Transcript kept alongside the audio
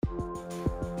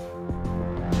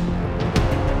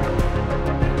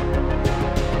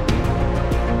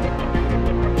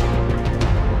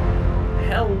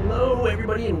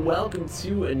welcome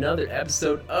to another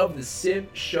episode of the Civ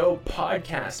Show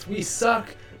podcast. We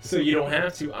suck, so you don't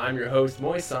have to. I'm your host,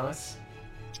 Moy Sauce.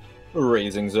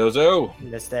 Raising Zozo.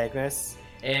 Nystagmus.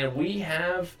 And we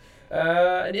have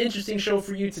an interesting show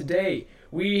for you today.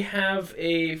 We have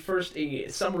a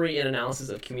summary and analysis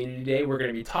of Community Day. We're going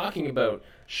to be talking about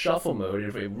Shuffle Mode,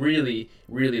 if we really,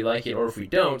 really like it, or if we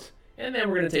don't. And then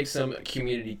we're going to take some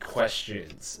community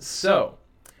questions. So,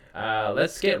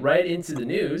 let's get right into the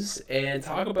news and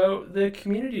talk about the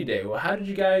Community Day. Well, how did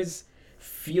you guys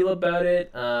feel about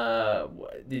it?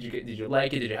 Did you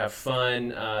like it? Did you have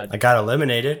fun? I got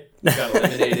eliminated. You got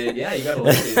eliminated. Yeah, you got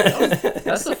eliminated.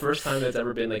 That's the first time that's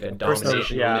ever been like a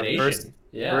domination elimination.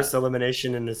 First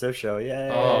elimination in the Civ Show. Yay!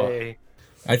 Oh.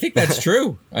 I think that's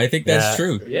true.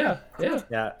 True. Yeah.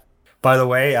 By the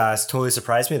way, it's totally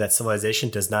surprised me that Civilization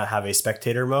does not have a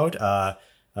spectator mode.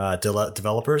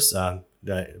 Developers,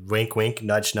 wink, wink,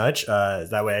 nudge, nudge.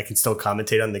 That way I can still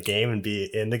commentate on the game and be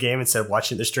in the game instead of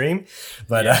watching the stream.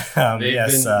 But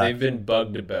they've been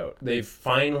bugged about. They've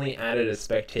finally added a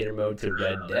spectator mode to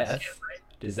Red Death.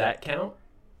 Does that count?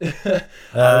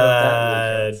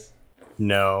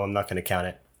 No, I'm not going to count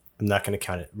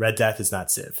it. Red Death is not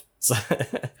Civ. So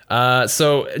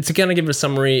to kind of give a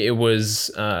summary, it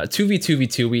was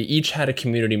 2v2v2. We each had a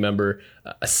community member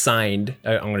assigned,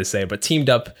 I'm going to say, but teamed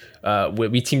up.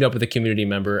 We teamed up with a community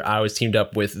member. I was teamed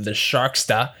up with the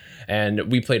Sharkster,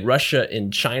 and we played Russia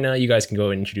and China. You guys can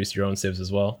go and introduce your own civs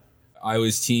as well. I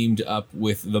was teamed up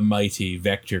with the mighty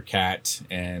VektorKat,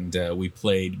 and we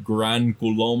played Gran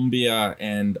Colombia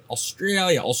and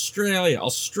Australia.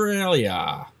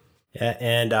 Yeah,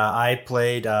 and I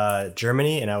played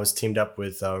Germany, and I was teamed up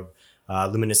with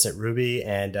LuminescentRuby,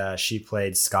 and she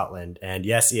played Scotland. And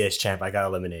yes, ES Champ, I got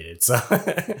eliminated. So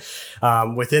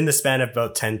within the span of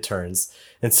about 10 turns.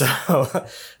 And so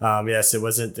yes, it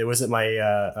wasn't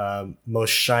my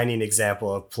most shining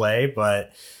example of play,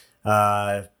 but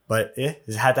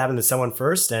it had to happen to someone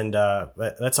first, and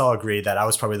let's all agree that I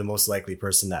was probably the most likely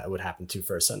person that it would happen to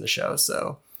first on the show.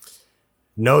 So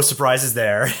no surprises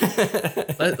there.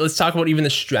 Let's talk about even the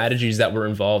strategies that were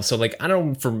involved. So, like, I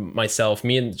know for myself,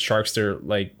 me and Sharkster,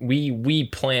 like, we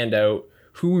planned out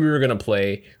who we were going to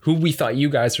play, who we thought you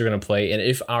guys were going to play, and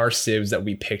if our civs that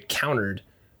we picked countered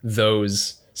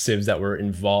those civs that were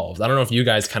involved. I don't know if you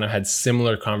guys kind of had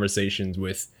similar conversations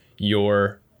with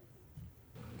your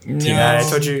team. Yeah,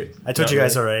 I told you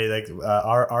guys already. Like,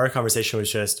 our conversation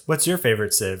was just, "What's your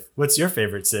favorite civ? What's your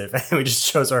favorite civ?" And we just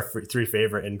chose our three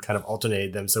favorite and kind of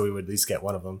alternated them so we would at least get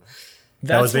one of them.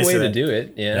 That's the way to do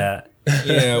it. Yeah.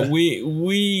 Yeah.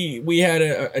 We had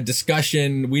a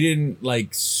discussion. We didn't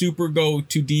like super go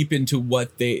too deep into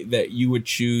what that you would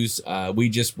choose. We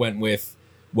just went with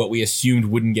what we assumed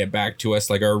wouldn't get back to us.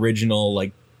 Like, our original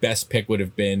best pick would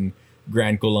have been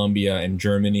Gran Colombia and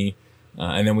Germany.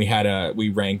 And then we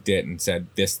ranked it and said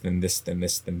this, then this, then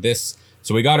this, then this.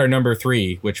 So we got our number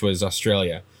 3, which was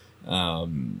Australia.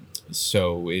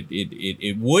 So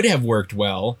it would have worked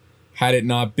well had it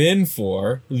not been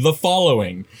for the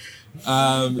following.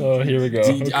 Here we go.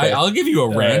 Okay. I'll give you a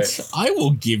rant. Right. I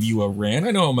will give you a rant.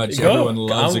 I know how much everyone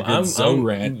loves a good Zo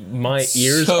rant. My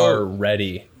ears are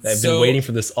ready. I've been waiting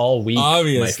for this all week,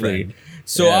 obviously. my friend.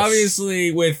 So yes.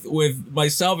 Obviously, with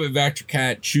myself and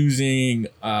VektorKat choosing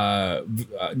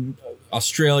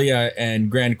Australia and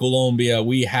Gran Colombia,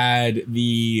 we had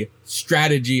the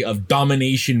strategy of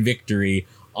domination victory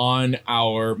on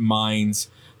our minds.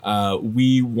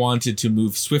 We wanted to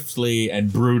move swiftly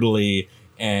and brutally,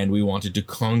 and we wanted to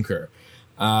conquer.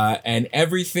 And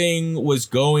everything was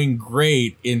going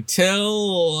great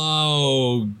until,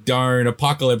 oh darn,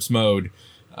 apocalypse mode.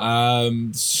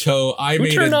 So I Who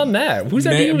made turned on that? Whose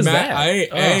idea was that?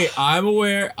 Hey, I'm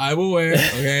aware.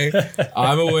 Okay.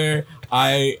 I'm aware.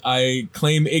 I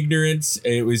claim ignorance.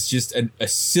 It was just a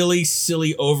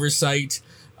silly oversight,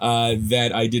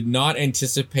 that I did not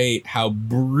anticipate how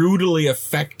brutally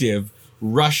effective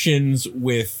Russians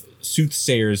with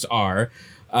Soothsayers are.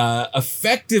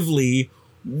 Effectively,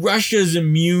 Russia's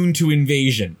immune to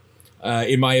invasion.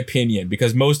 In my opinion,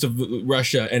 because most of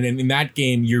Russia, and in that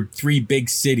game, your 3 big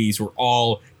cities were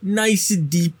all nice and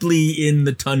deeply in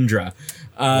the tundra.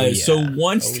 So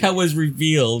once that was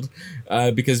revealed,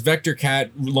 because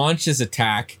VektorKat launched his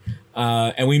attack,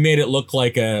 and we made it look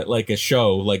like a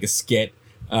show, like a skit,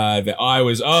 that I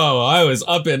was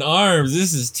up in arms.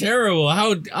 This is terrible.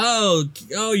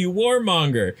 You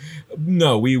warmonger.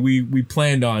 No, we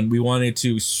planned on, we wanted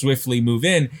to swiftly move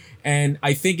in. And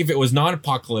I think if it was not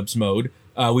apocalypse mode,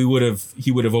 he would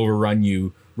have overrun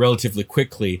you relatively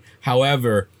quickly.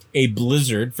 However, a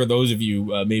blizzard, for those of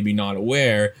you maybe not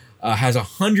aware, has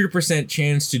 100%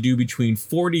 chance to do between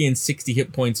 40 and 60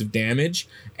 hit points of damage.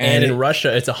 And in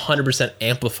Russia, it's 100%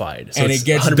 amplified. So and it's it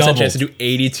gets 100% doubled. chance to do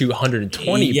 80 to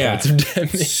 120 points of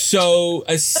damage. So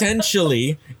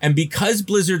essentially, and because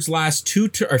blizzards last 2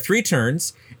 or 3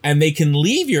 turns, and they can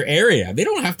leave your area, they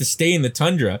don't have to stay in the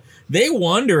tundra. They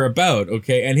wander about,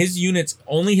 okay? And his units,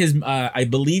 only his, I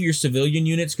believe your civilian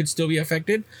units could still be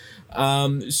affected.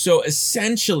 So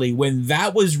essentially, when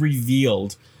that was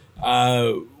revealed,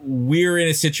 we're in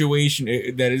a situation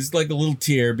that is like a little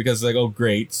tear because like, oh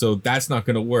great, so that's not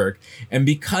going to work. And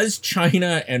because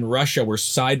China and Russia were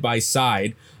side by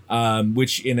side,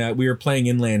 which we were playing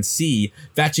inland sea,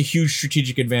 that's a huge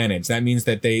strategic advantage. That means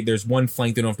that there's one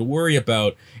flank they don't have to worry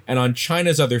about. And on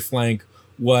China's other flank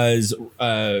was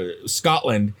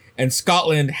Scotland, and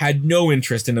Scotland had no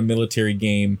interest in a military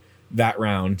game that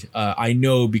round. I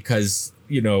know because,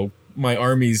 my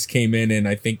armies came in, and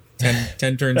I think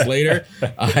 10 turns later,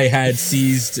 I had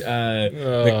seized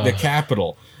the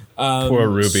capital. Poor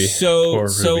Ruby. So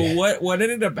what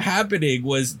ended up happening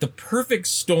was the perfect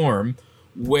storm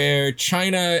where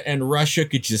China and Russia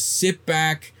could just sit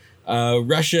back.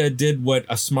 Russia did what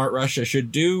a smart Russia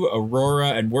should do,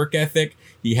 Aurora and Work Ethic.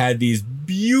 He had these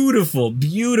beautiful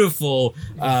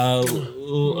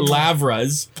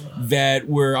Lavras that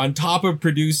were on top of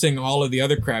producing all of the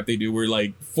other crap they do. Were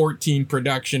like 14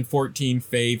 production, 14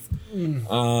 faith.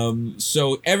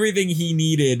 So everything he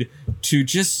needed to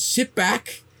just sit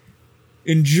back,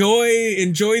 enjoy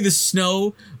the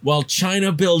snow while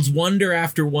China builds wonder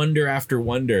after wonder after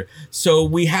wonder. So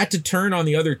we had to turn on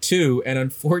the other two, and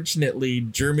unfortunately,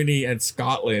 Germany and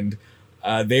Scotland,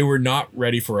 they were not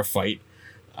ready for a fight.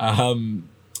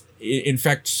 In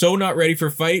fact, so not ready for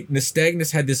a fight,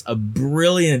 Nystagmus had a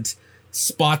brilliant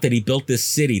spot that he built this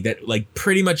city that like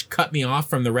pretty much cut me off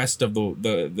from the rest of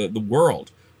the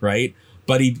world, right?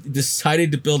 But he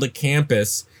decided to build a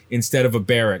campus instead of a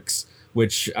barracks,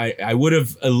 which I would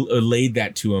have allayed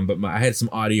that to him, but I had some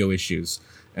audio issues,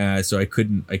 so I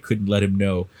couldn't let him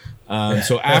know.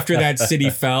 So after that city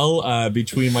fell,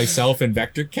 between myself and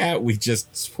VektorKat, we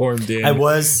just swarmed in.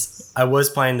 I was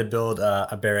planning to build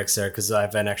a barracks there because I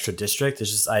have an extra district. It's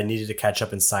just I needed to catch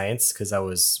up in science because I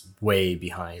was way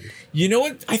behind. You know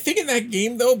what? I think in that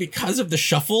game though, because of the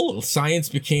shuffle, science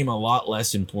became a lot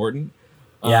less important.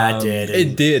 Yeah, it did.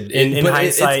 It did. In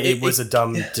hindsight, it was a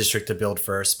dumb district to build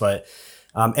first, but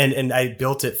and I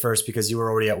built it first because you were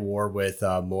already at war with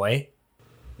Moy,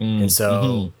 and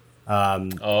so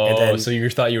and then, so you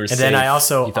thought you were. And safe. then I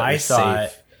also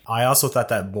thought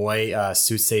that Moy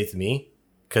soothsayed me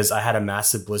because I had a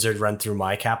massive blizzard run through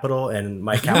my capital, and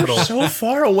my capital so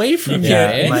far away from no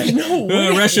way.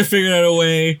 Russia figured out a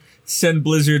way. Send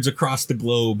blizzards across the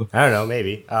globe. I don't know,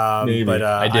 maybe. But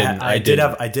I did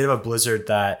have a blizzard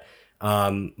that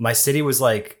my city was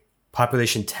like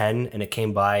population 10, and it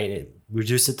came by and it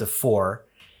reduced it to 4,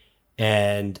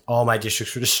 and all my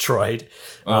districts were destroyed.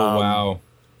 Oh wow!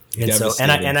 And so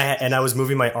I was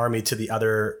moving my army to the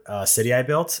other city I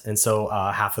built, and so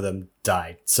half of them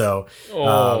died. So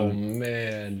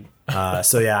man.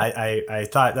 So yeah, I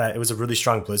thought that it was a really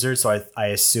strong blizzard, so I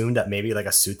assumed that maybe like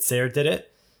a soothsayer did it.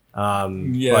 But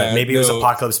maybe it was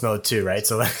apocalypse mode too, right?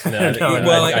 So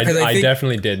I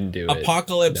definitely didn't do it.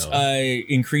 Apocalypse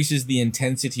increases the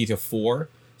intensity to 4,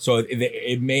 so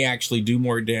it may actually do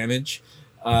more damage.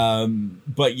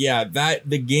 But yeah,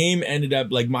 the game ended up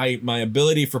like my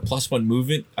ability for +1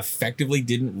 movement effectively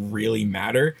didn't really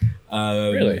matter.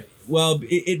 Really? Well,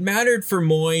 it mattered for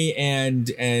Moy and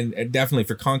definitely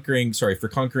for conquering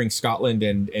Scotland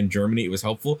and Germany. It was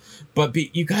helpful, but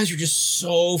you guys are just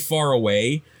so far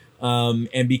away.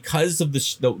 And because of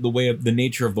the way of the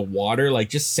nature of the water, like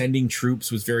just sending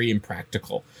troops was very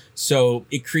impractical. So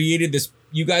it created this.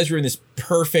 You guys were in this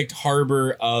perfect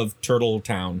harbor of Turtle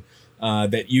Town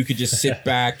that you could just sit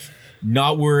back,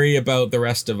 not worry about the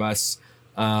rest of us.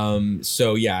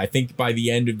 So yeah, I think by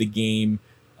the end of the game,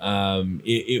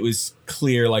 it was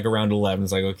clear, like around 11,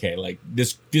 it's like, okay, like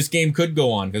this game could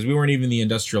go on because we weren't even in the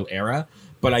industrial era.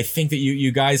 But I think that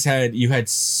you guys had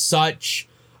such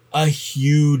a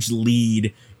huge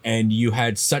lead, and you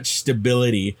had such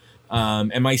stability.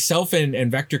 And myself and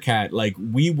VektorKat, like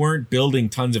we weren't building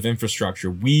tons of infrastructure.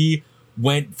 We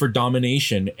went for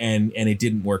domination, and it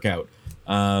didn't work out.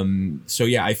 So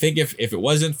yeah, I think if it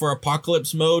wasn't for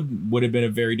apocalypse mode, would have been a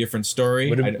very different story.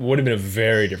 Would have been a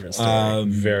very different story.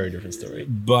 Very different story.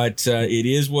 But it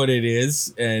is what it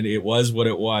is, and it was what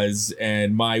it was,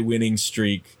 and my winning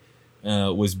streak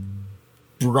was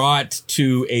brought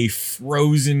to a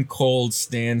frozen cold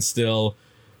standstill.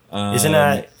 Isn't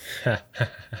that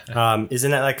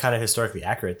like kind of historically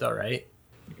accurate though, right?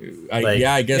 I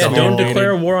guess. Yeah, don't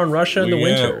declare war on Russia in the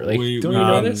winter. Like, don't you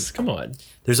know this? Come on.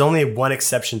 There's only one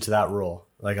exception to that rule,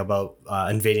 like about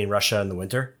invading Russia in the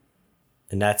winter,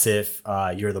 and that's if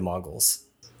you're the Mongols.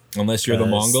 Unless you're the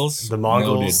Mongols. The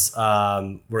Mongols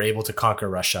were able to conquer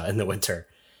Russia in the winter.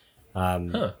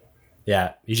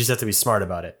 Yeah, you just have to be smart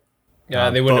about it. Yeah,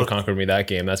 they wouldn't have conquered me that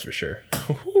game, that's for sure.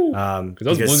 Because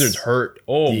those blizzards hurt.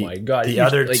 Oh my god! The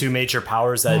other two major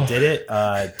powers that did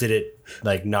it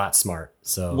like not smart.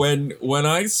 So when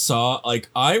I saw, like,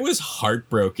 I was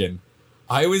heartbroken.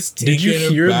 I was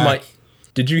taken aback.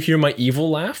 Did you hear my evil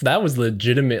laugh? That was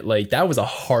legitimate. Like, that was a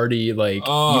hearty, like,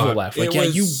 evil laugh. Like, yeah,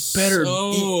 you better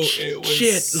eat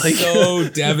shit. Like, so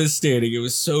devastating. It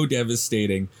was so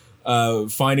devastating.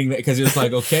 Finding that, because it was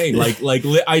like, okay, like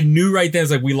I knew right then,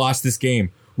 it's like, we lost this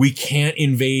game. We can't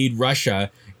invade Russia,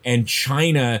 and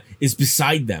China is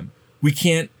beside them. We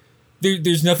can't.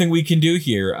 There's nothing we can do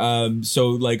here. So,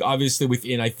 like, obviously,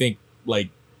 within, I think, like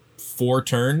 4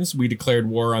 turns, we declared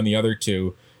war on the other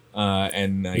two.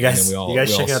 And you guys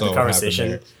checking out the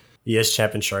conversation ES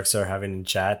Champ and Sharkster are having in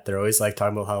chat. They're always like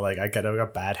talking about how, like, I got a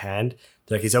bad hand.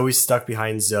 They're like, he's always stuck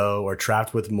behind Zo or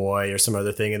trapped with Moy or some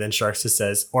other thing, and then Sharkster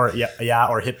says, or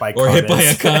hit by comments. Hit by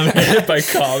a comment. Hit by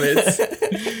comments.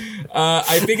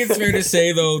 I think it's fair to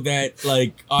say, though, that,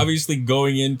 like, obviously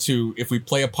going into, if we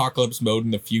play apocalypse mode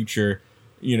in the future,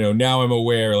 you know, now I'm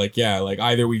aware, like, yeah, like,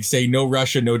 either we say no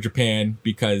Russia, no Japan,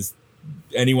 because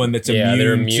anyone that's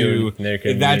immune to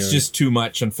that's just too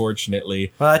much,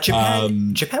 unfortunately.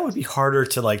 Japan would be harder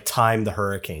to, like, time the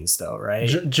hurricanes, though, right?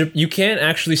 You can't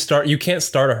actually start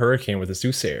a hurricane with a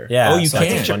Soothsayer. Yeah, you can.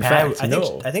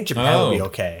 I think Japan would be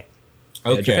okay.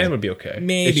 Yeah, Japan would be okay.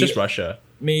 Maybe it's just Russia.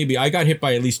 Maybe I got hit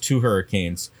by at least 2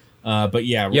 hurricanes. But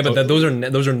those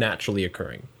are naturally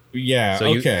occurring. Yeah. So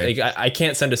okay. I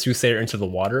can't send a Soothsayer into the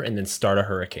water and then start a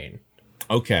hurricane.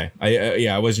 Okay.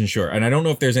 I wasn't sure. And I don't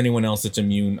know if there's anyone else that's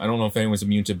immune. I don't know if anyone's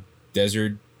immune to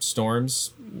desert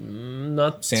storms.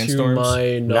 Not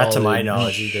sandstorms. Not to my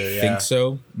knowledge either. I think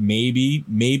so.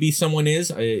 Maybe someone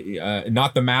is.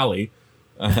 Not the Mali.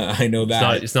 I know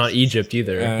that. It's not Egypt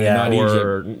either. Not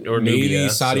or maybe Nubia,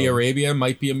 Saudi Arabia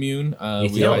might be immune. They're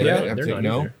not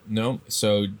either. No.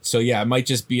 So yeah, it might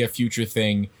just be a future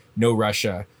thing. No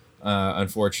Russia.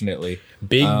 Unfortunately,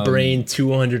 big brain,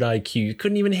 200 IQ. You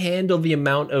couldn't even handle the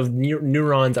amount of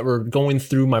neurons that were going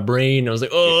through my brain. I was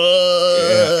like,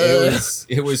 oh, yeah,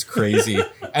 it was crazy.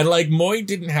 And, like, Moy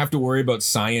didn't have to worry about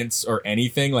science or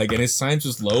anything. Like, and his science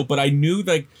was low. But I knew,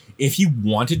 like, if he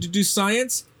wanted to do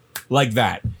science like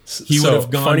that, he would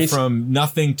have gone from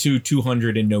nothing to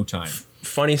 200 in no time.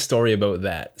 Funny story about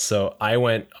that. So I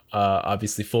went,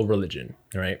 obviously, full religion.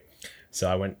 Right.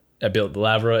 So I built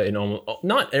Lavra in almost,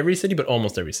 not every city, but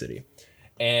almost every city.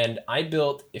 And I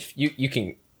built, if you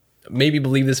can maybe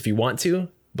believe this if you want to,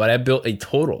 but I built a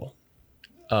total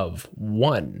of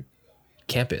 1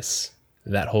 campus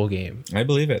that whole game. I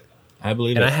believe it.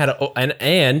 And I had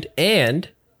and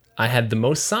I had the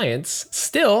most science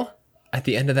still at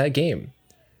the end of that game.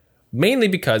 Mainly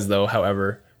because, though,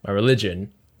 however, my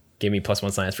religion gave me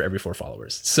 +1 science for every 4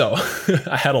 followers. So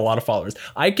I had a lot of followers.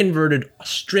 I converted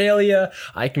Australia.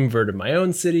 I converted my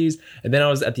own cities. And then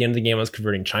at the end of the game, I was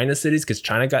converting China's cities because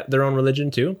China got their own religion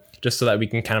too, just so that we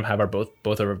can kind of have our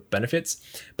both our benefits.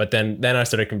 But then I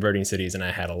started converting cities, and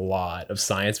I had a lot of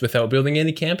science without building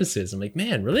any campuses. I'm like,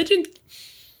 man, religion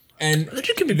can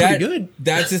be pretty good.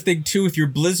 That's the thing too with your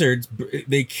blizzards.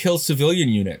 They kill civilian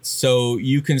units, so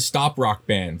you can stop rock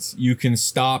bands. You can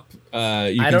stop.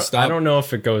 I don't know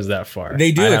if it goes that far.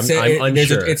 They do. I'm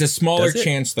unsure. It's a smaller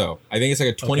chance, though. I think it's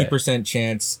like a 20%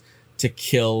 chance to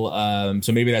kill.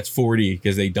 So maybe that's 40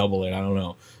 because they double it. I don't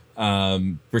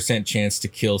know. Percent chance to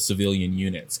kill civilian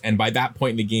units, and by that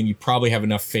point in the game, you probably have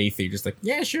enough faith that you're just like,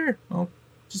 yeah, sure, I'll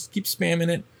just keep spamming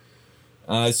it.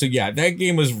 So yeah, that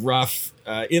game was rough.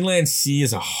 Inland Sea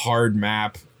is a hard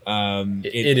map.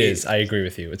 It is. I agree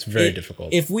with you. It's very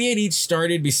difficult. If we had each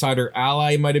started beside our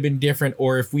ally, it might have been different.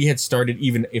 Or if we had started,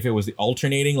 even if it was the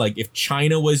alternating, like if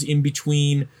China was in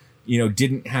between,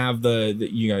 didn't have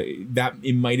that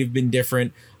it might have been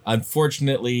different.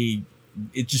 Unfortunately,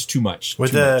 it's just too much.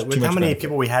 With how many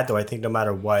people we had, though, I think no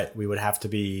matter what, we would have to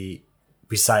be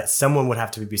someone would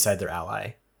have to be beside their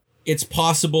ally. It's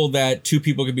possible that 2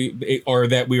 people could be, or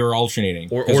that we were alternating,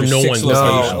 or no one's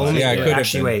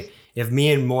actually wait. If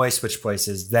me and Moy switch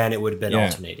places, then it would have been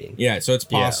alternating. Yeah, so it's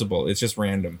possible. Yeah. It's just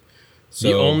random. So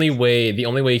the only way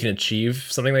you can achieve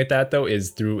something like that, though, is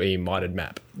through a modded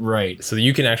map. Right. So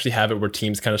you can actually have it where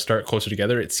teams kind of start closer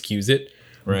together. It skews it,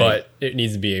 but it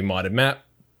needs to be a modded map.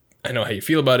 I know how you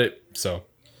feel about it, so.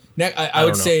 I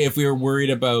would say if we were worried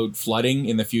about flooding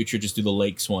in the future, just do the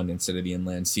lakes one instead of the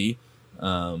inland sea,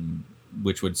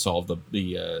 which would solve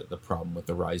the problem with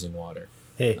the rising water.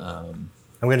 Hey, I'm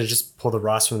going to just pull the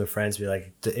Ross from the Friends, be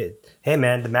like, hey,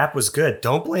 man, the map was good.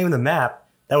 Don't blame the map.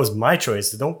 That was my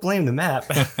choice. Don't blame the map.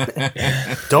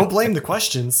 Don't blame the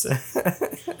questions.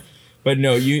 But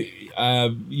no, you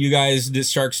guys,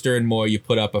 Sharkster and Moy, you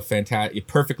put up a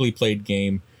perfectly played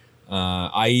game.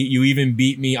 You even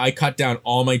beat me. I cut down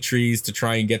all my trees to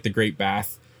try and get the Great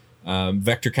Bath.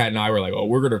 VektorKat and I were like, oh,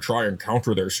 we're going to try and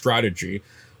counter their strategy.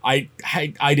 I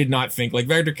did not think, like,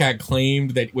 VektorKat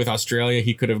claimed that with Australia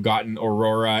he could have gotten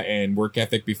Aurora and Work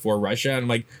Ethic before Russia. And I'm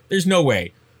like, there's no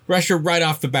way. Russia right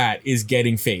off the bat is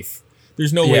getting Faith.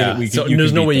 There's no way that we could.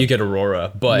 There's no way you get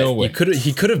Aurora, but no, he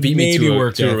could have beat me to a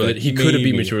religion. He could have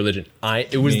beat me to a religion.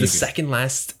 It was the second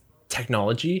last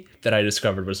technology that I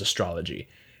discovered was astrology,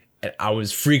 and I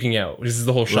was freaking out. This is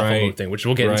the whole shuffle mode thing, which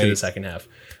we'll get into the second half.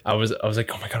 I was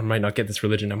like, oh my god, I might not get this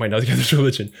religion. I might not get this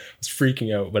religion. I was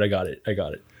freaking out, but I got it.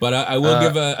 But I will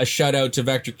give a shout out to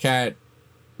VektorKat.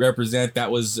 Represent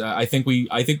that was I think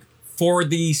for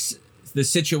the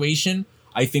situation.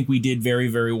 I think we did very,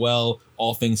 very well,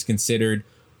 all things considered.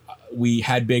 We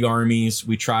had big armies.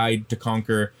 We tried to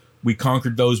conquer. We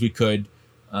conquered those we could.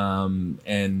 I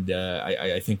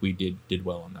think we did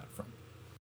well on that front.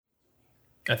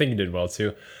 I think you did well,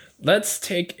 too. Let's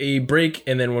take a break,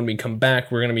 and then when we come back,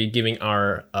 we're going to be giving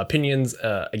our opinions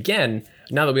again,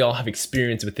 now that we all have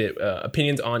experience with it.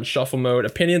 Opinions on shuffle mode,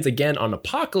 opinions again on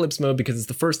apocalypse mode, because it's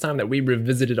the first time that we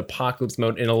revisited apocalypse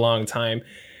mode in a long time.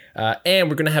 And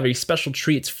we're going to have a special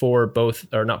treats for it's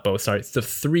the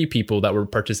three people that were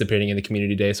participating in the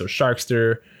community day. So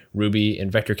Sharkster, Ruby,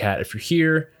 and VektorKat, if you're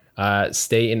here,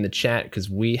 stay in the chat because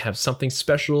we have something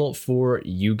special for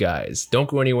you guys. Don't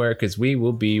go anywhere because we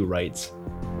will be right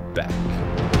back.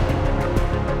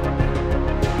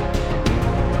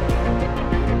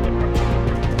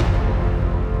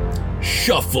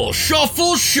 Shuffle,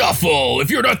 shuffle, shuffle. If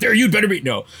you're not there, you'd better be.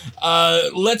 No.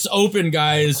 Let's open,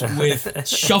 guys, with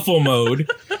shuffle mode.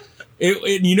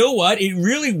 You know what? It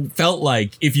really felt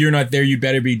like if you're not there, you'd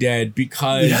better be dead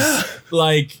because,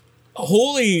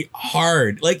 holy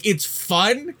hard. Like, it's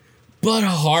fun, but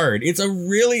hard. It's a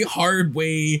really hard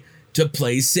way to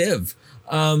play Civ.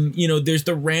 There's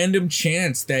the random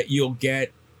chance that you'll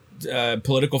get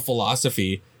political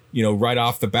philosophy, right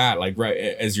off the bat, like right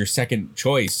as your second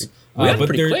choice. But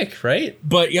pretty quick, right?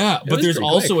 But there's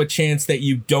also a chance that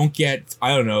you don't get, I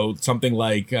don't know, something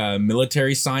like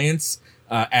military science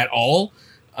at all.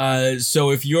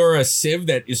 So if you're a Civ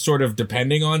that is sort of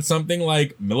depending on something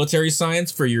like military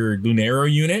science for your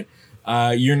Lunaro unit,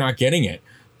 you're not getting it.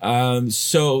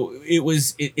 So it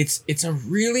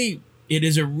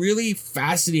is a really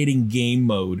fascinating game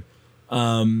mode.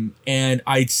 And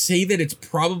I'd say that it's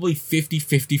probably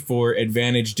 50-50 for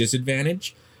advantage,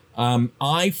 disadvantage.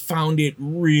 I found it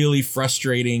really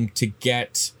frustrating to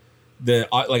get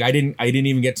I didn't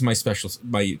even get to my special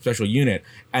unit,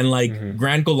 and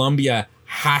Gran Colombia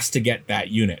has to get that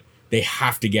unit. They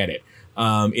have to get it.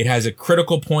 It has a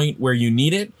critical point where you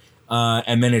need it,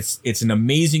 and then it's an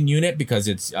amazing unit because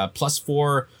it's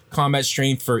 +4 combat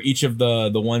strength for each of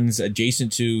the ones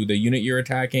adjacent to the unit you're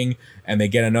attacking, and they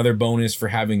get another bonus for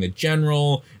having the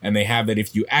general, and they have that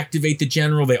if you activate the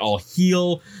general, they all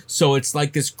heal. So it's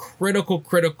like this critical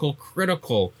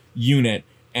unit,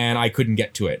 and I couldn't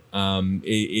get to it.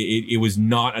 It was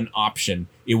not an option.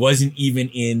 It wasn't even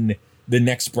in the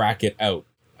next bracket out.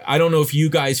 I don't know if you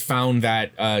guys found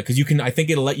that because you can. I think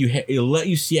it'll let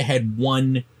you see ahead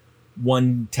one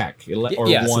tech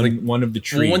one of the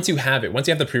trees. Well, once you have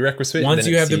the prerequisite,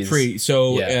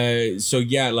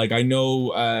 I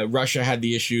know Russia had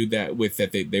the issue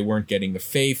that they weren't getting the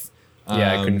faith.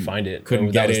 I couldn't find it.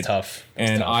 That was tough.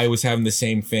 I was having the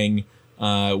same thing.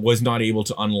 Was not able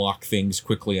to unlock things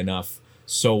quickly enough.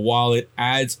 So while it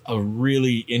adds a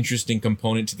really interesting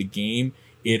component to the game,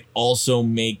 it also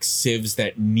makes civs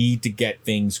that need to get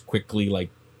things quickly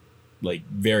like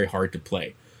very hard to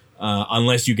play.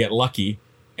 Unless you get lucky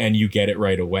and you get it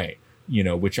right away,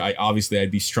 which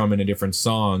I'd be strumming a different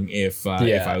song if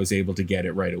I was able to get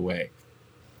it right away.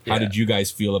 How did you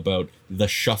guys feel about the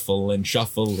shuffle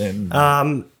and?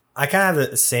 I kind of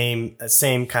have the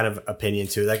same kind of opinion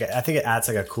too. Like, I think it adds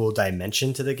like a cool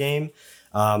dimension to the game.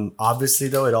 Obviously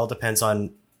though, it all depends on,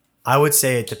 I would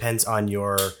say it depends on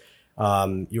your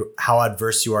how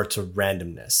adverse you are to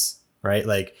randomness, right?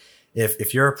 Like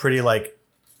if you're a pretty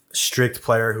strict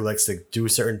player who likes to do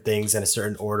certain things in a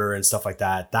certain order and stuff like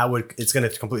that, it's going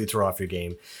to completely throw off your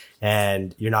game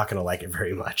and you're not going to like it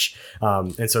very much.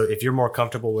 And so if you're more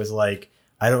comfortable with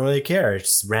I don't really care.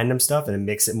 It's random stuff, and it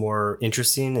makes it more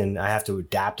interesting, and I have to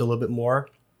adapt a little bit more.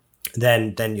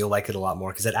 Then you'll like it a lot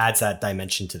more because it adds that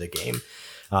dimension to the game.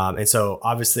 And so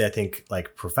obviously I think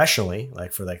like professionally,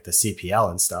 like for like the CPL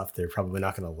and stuff, they're probably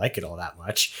not going to like it all that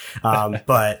much.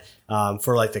 But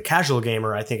for like the casual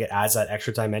gamer, I think it adds that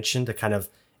extra dimension to kind of,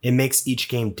 it makes each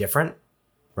game different,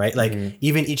 right? Like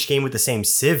even each game with the same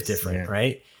civ different,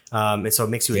 right? And so it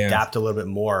makes you adapt a little bit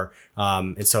more.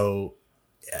 And so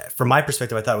from my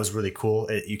perspective, I thought it was really cool.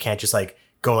 You can't just like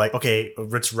go like, okay,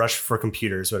 let's rush for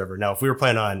computers, whatever. Now, if we were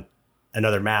playing on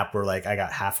another map where like I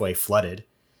got halfway flooded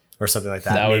or something like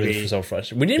that, that would be so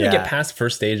frustrating. We didn't even get past the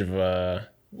first stage of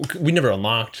we never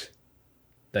unlocked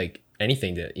like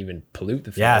anything to even pollute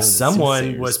the field.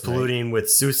 Someone was polluting with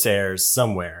Soothsayers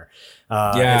somewhere.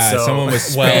 Someone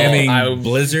was spamming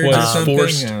blizzards or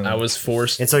something. I was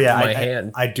forced. And so my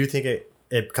hand. I do think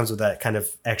it comes with that kind of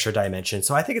extra dimension.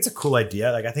 So I think it's a cool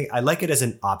idea. Like I like it as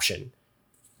an option,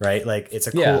 right? Like it's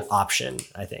a cool option,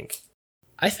 I think.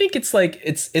 I think it's like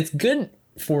it's good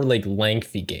for like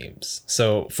lengthy games.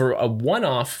 So for a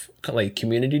one-off like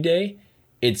community day,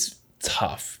 it's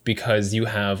tough because you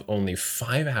have only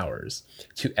 5 hours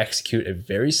to execute a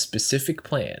very specific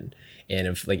plan, and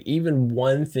if like even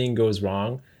one thing goes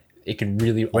wrong, it can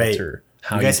really alter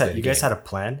how you guys you guys had a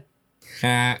plan.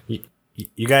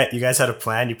 You guys had a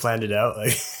plan. You planned it out.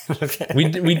 Like, okay.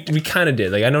 We kind of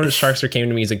did. Like I know Sharkster came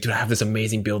to me. He's like, dude, I have this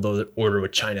amazing build order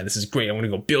with China. This is great. I'm gonna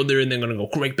go build there, and then I'm gonna go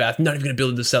Great Bath. I'm not even gonna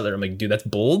build the cellar. I'm like, dude, that's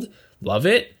bold. Love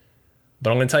it.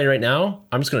 But I'm gonna tell you right now,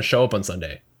 I'm just gonna show up on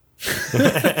Sunday.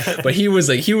 But he was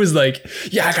like,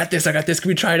 yeah, I got this. Can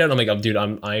we try it out? I'm like, oh, dude,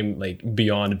 I'm like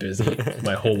beyond busy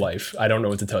my whole life. I don't know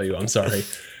what to tell you. I'm sorry.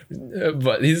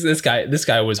 But this guy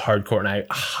was hardcore, and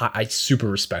I super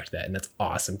respect that, and that's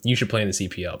awesome. You should play in the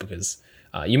CPL because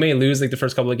you may lose like the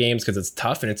first couple of games because it's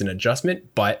tough and it's an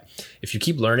adjustment, but if you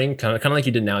keep learning, kind of like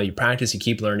you did now, you practice, you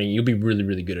keep learning, you'll be really,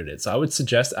 really good at it. So I would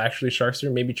suggest actually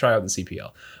Sharkster maybe try out the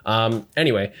CPL.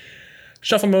 Anyway,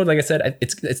 shuffle mode, like I said,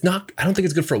 it's not. I don't think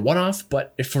it's good for a one-off,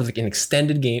 but if for like an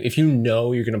extended game, if you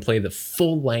know you're gonna play the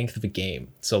full length of a game,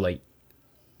 so like.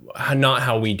 Not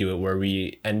how we do it, where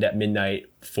we end at midnight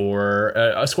for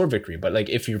a score victory, but like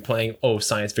if you're playing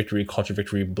science victory, culture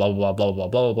victory, blah blah blah blah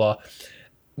blah blah blah,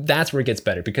 that's where it gets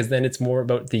better, because then it's more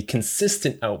about the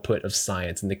consistent output of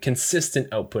science and the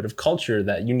consistent output of culture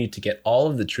that you need to get all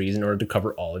of the trees in order to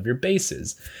cover all of your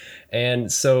bases.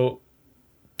 And so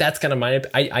that's kind of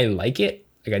I like it.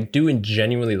 Like I do and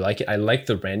genuinely like it. I like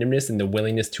the randomness and the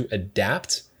willingness to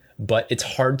adapt, but it's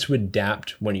hard to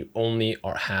adapt when you only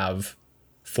have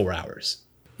 4 hours.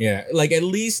 Yeah, like at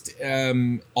least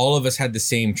all of us had the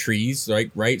same trees,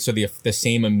 right? So the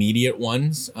same immediate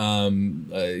ones,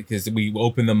 because we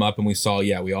opened them up and we saw,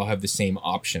 we all have the same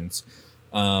options.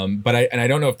 But I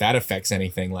don't know if that affects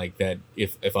anything, like that.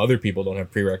 If other people don't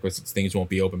have prerequisites, things won't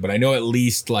be open. But I know at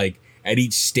least like at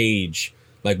each stage,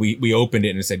 like we opened it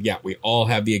and it said, we all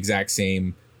have the exact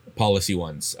same policy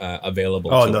ones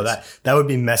available. Oh no, us. That would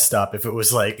be messed up if it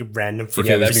was like random for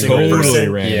every single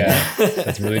person. Random. Yeah,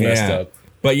 that's really messed up.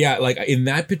 But like in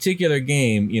that particular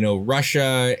game,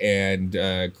 Russia and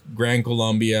Gran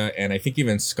Colombia and I think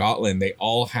even Scotland, they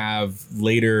all have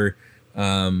later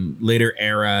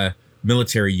era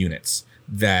military units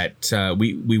that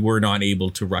we were not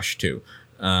able to rush to.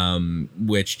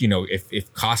 Which,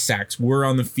 if Cossacks were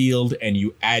on the field and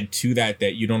you add to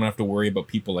that you don't have to worry about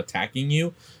people attacking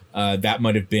you, that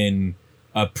might have been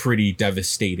a pretty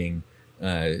devastating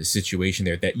situation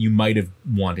there, that you might have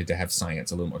wanted to have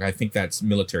science a little more. I think that's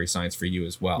military science for you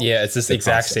as well. Yeah, it's the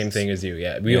exact same thing as you.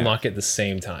 Yeah, we unlock it at the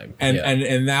same time.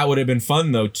 And that would have been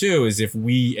fun though too, is if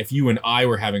you and I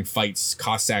were having fights,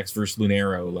 Cossacks versus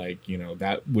Lunero,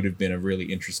 that would have been a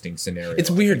really interesting scenario.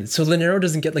 It's weird. So Lunero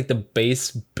doesn't get like the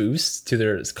base boost to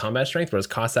their combat strength, whereas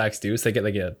Cossacks do. So they get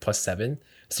like a +7.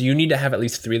 So you need to have at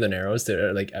least 3 Luneros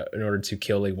in order to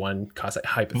kill like one Cossack,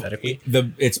 hypothetically.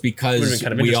 It's because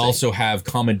we also have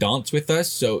commandants with us.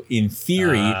 So in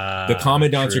theory, the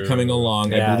commandants are coming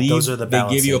along. I believe those are they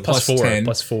give you a +10.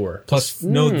 +4.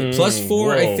 +4.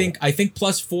 Whoa. I think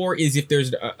 +4 is if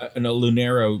there's a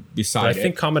Lunero beside it. I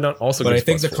think commandant also. But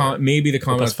gives I think maybe the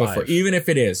commandant's +4. Even if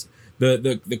it is,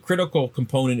 the critical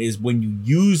component is when you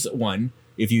use one.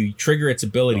 If you trigger its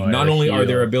ability, not only are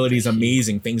their abilities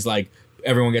amazing, things like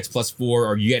everyone gets +4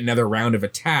 or you get another round of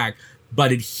attack,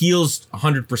 but it heals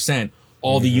 100%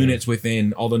 all the units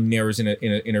within all the Luneros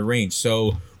in a range.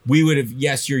 So we would have,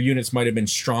 your units might have been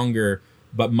stronger,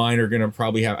 but mine are going to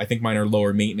probably have, I think mine are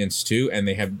lower maintenance too, and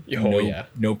they have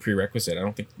no prerequisite. I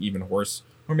don't think even horse,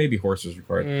 or maybe horse is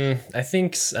required. I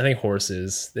think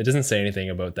horses. It doesn't say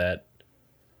anything about that.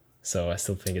 So I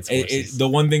still think it's the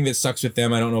one thing that sucks with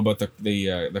them. I don't know about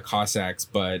the Cossacks,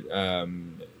 but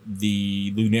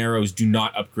the Luneros do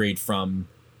not upgrade from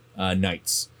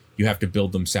knights. You have to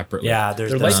build them separately. Yeah,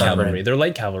 they're light cavalry. They're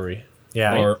light cavalry.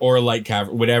 Yeah, or light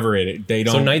cavalry, whatever it is. They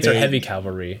don't. So knights are heavy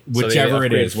cavalry. Whichever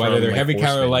it is, whether they're heavy cavalry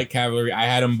or horsemen. light cavalry. I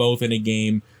had them both in a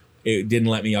game. It didn't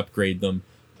let me upgrade them.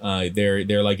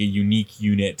 They're like a unique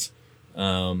unit.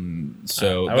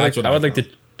 So I would like to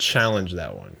challenge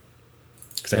that one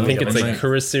because I think it's like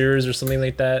cuirassiers or something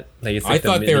like that. Like it's like I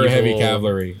thought they were heavy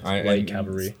cavalry, light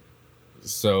cavalry.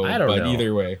 So I don't know.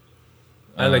 Either way,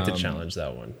 I'd like to challenge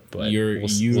that one. But we'll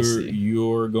see.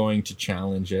 You're going to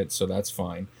challenge it, so that's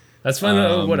fine. That's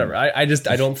fine. Whatever. I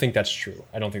don't think that's true.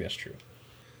 I don't think that's true.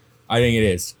 I think it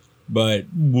is, but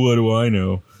what do I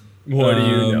know? What do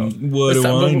you know? What do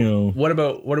I know? What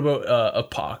about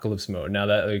apocalypse mode? Now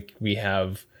that like we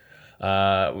have,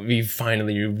 we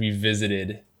finally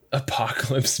revisited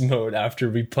apocalypse mode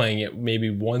after replaying it maybe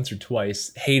once or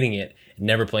twice, hating it,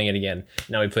 never playing it again.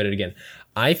 Now we played it again.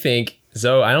 I think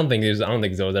I don't think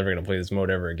Zo's ever gonna play this mode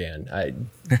ever again. I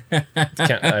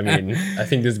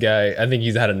think this guy. I think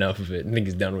he's had enough of it. I think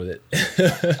he's done with it.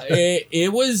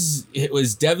 It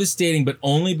was devastating, but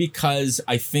only because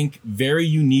I think very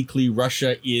uniquely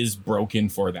Russia is broken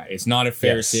for that. It's not a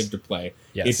fair civ to play.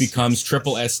 It becomes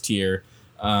triple S tier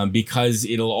because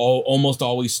it'll almost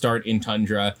always start in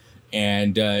tundra,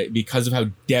 and because of how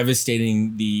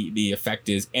devastating the effect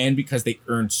is, and because they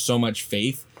earned so much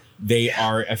faith. They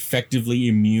are effectively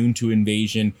immune to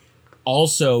invasion.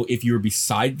 Also, if you're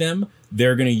beside them,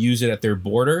 they're going to use it at their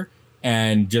border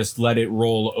and just let it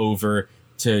roll over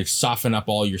to soften up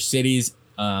all your cities.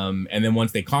 And then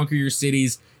once they conquer your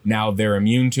cities, now they're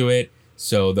immune to it.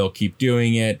 So they'll keep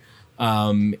doing it.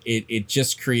 It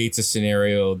just creates a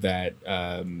scenario that,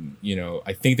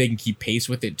 I think they can keep pace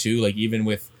with it too. Like even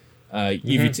with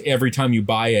every time you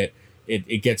buy it,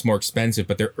 it gets more expensive,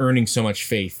 but they're earning so much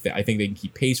faith that I think they can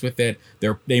keep pace with it.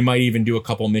 They might even do a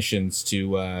couple missions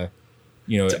to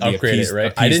upgrade it,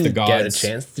 right? I didn't get a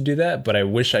chance to do that, but I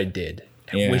wish I did.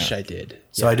 I wish I did.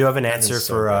 So I do have an answer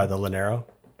for the Lunero.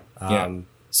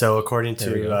 So according to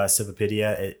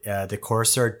Civipedia, the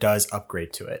Corsair does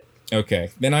upgrade to it.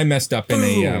 Okay, then I messed up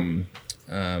in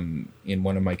in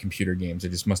one of my computer games. I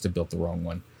just must have built the wrong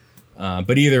one.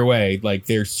 But either way, like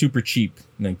they're super cheap.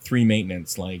 Like 3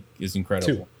 maintenance, like is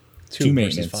incredible. Two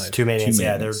maintenance. 2 maintenance.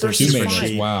 Yeah, they're super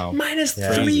cheap. Wow. Minus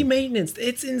 3 maintenance.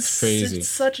 It's crazy. It's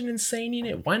such an insane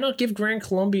unit. Why not give Gran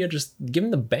Colombia just give him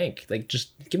the bank? Like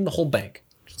just give him the whole bank.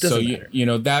 So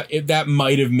that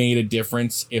might have made a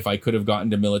difference if I could have gotten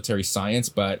to military science,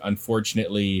 but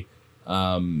unfortunately,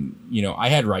 I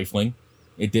had rifling.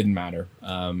 It didn't matter.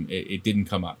 It didn't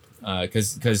come up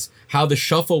because how the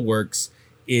shuffle works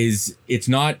is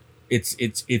it'll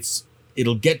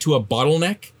get to a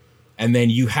bottleneck, and then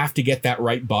you have to get that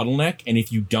right bottleneck, and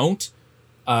if you don't,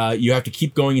 you have to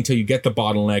keep going until you get the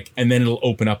bottleneck, and then it'll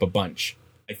open up a bunch.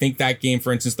 I think that game,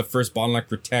 for instance, the first bottleneck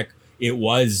for tech, it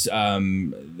was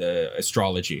the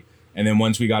astrology, and then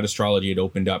once we got astrology, it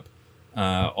opened up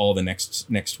all the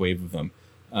next wave of them.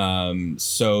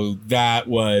 So that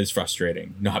was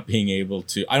frustrating, not being able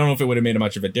to. I don't know if it would have made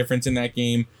much of a difference in that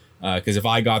game, because if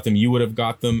I got them, you would have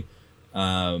got them.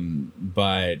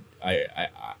 But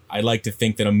I like to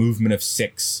think that a movement of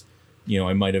 6,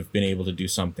 I might have been able to do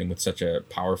something with such a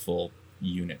powerful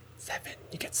unit. 7,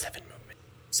 you get 7 movement.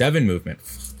 7 movement.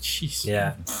 Jeez.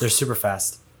 Yeah, they're super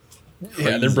fast. Crazy.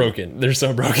 Yeah, they're broken. They're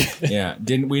so broken. Yeah,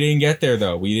 we didn't get there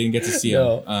though. We didn't get to see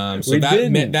them. So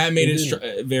that made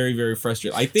it very, very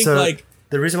frustrating. I think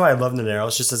the reason why I love Nonero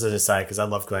is just as an aside, because I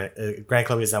love Gran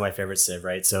Colombia is not my favorite civ,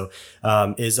 right? So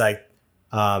is like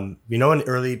when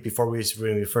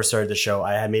we first started the show,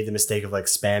 I had made the mistake of like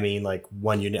spamming like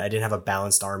one unit. I didn't have a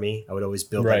balanced army. I would always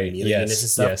build like melee units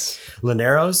and stuff. Yes.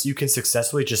 Luneros, you can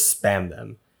successfully just spam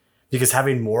them because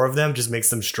having more of them just makes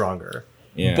them stronger.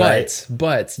 Yeah. But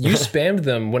you spammed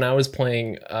them when I was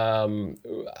playing not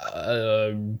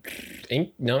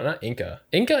Inca.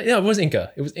 Yeah, it was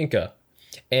Inca. It was Inca.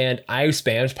 And I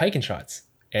spammed pike and shots,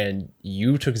 and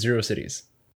you took 0 cities.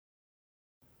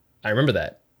 I remember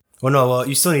that. Well,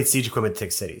 you still need siege equipment to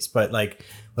take cities, but like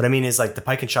what I mean is like the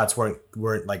pike and shots weren't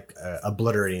like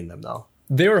obliterating them though.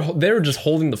 They were just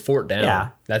holding the fort down. Yeah,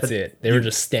 that's it. They were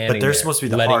just standing. But they're supposed to be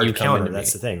the hard counter.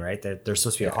 That's the thing, right? They're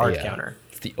supposed to be a hard counter.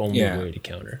 It's the only way to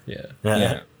counter.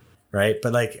 Yeah. Right.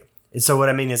 But like, so what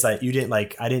I mean is like, you didn't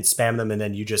I didn't spam them, and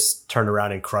then you just turned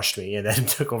around and crushed me, and then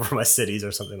took over my cities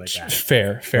or something like that.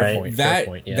 Fair point. Fair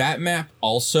point. Yeah. That map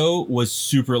also was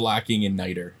super lacking in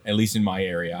Niter, at least in my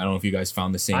area. I don't know if you guys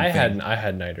found the same thing. I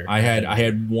had Niter. I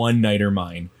had 1 Niter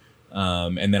mine.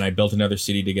 And then I built another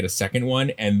city to get a second one,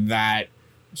 and that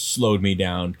slowed me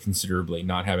down considerably,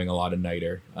 not having a lot of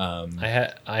niter. I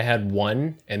had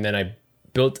one, and then I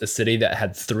built a city that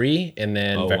had 3, and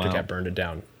then VektorKat burned it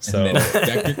down. So and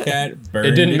then VektorKat burned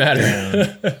it didn't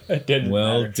matter. It didn't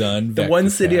matter. Done. The one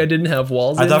city I didn't have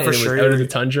walls in, and it was out of the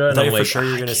tundra, and I'm like, you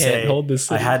were gonna say, hold this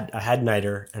city. I had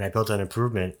niter, and I built an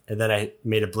improvement, and then I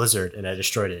made a blizzard, and I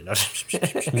destroyed it.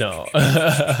 No.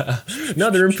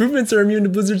 No, their improvements are immune to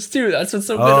blizzards too. That's what's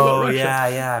so good about Russia.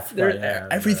 Yeah. I forgot,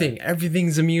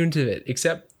 Everything's immune to it,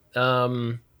 except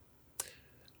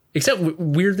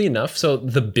weirdly enough, so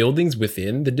the buildings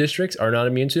within the districts are not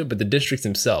immune to it, but the districts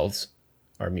themselves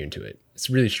are immune to it. It's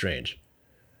really strange.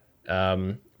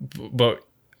 But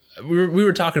we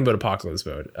were talking about apocalypse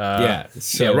mode.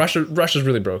 Russia's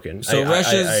really broken. So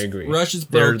I agree. Russia's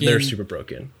broken. They're super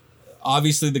broken.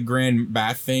 Obviously, the Grand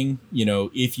Bath thing,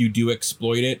 if you do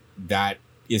exploit it, that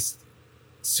is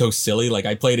so silly. Like,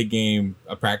 I played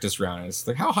a practice round, and it's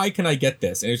like, how high can I get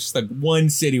this? And it's just like one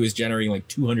city was generating like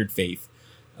 200 faith.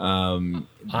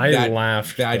 I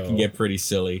laughed. That can get pretty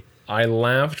silly. I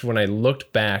laughed when I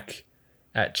looked back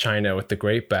at China with the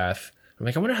Great Bath. I'm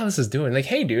like, I wonder how this is doing. Like,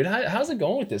 hey, dude, how's it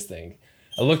going with this thing?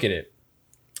 I look at it,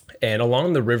 and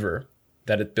along the river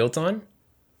that it's built on,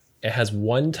 it has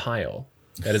one tile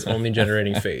that is only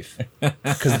generating faith,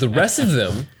 because the rest of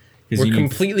them were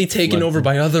completely taken over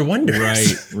by other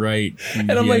wonders. Right.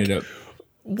 And I'm like,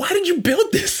 why did you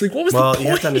build this? Like, what was the point? Well,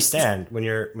 you have to understand, when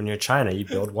you're China, you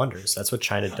build wonders. That's what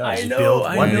China does. I know, you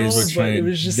build wonders. but it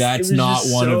was just, that's not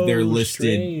one of their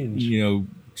listed, strange.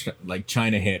 like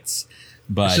China hits.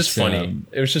 But it's just funny.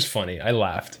 It was just funny. I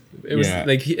laughed. It was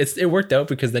like it worked out,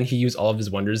 because then he used all of his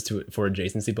wonders for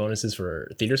adjacency bonuses for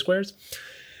theater squares.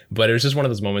 But it was just one of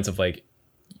those moments of like,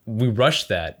 we rushed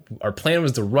that. Our plan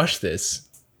was to rush this,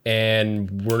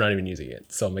 and we're not even using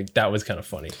it. So I'm like, that was kind of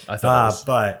funny. I thought.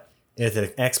 But if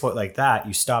an exploit like that,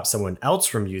 you stop someone else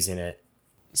from using it,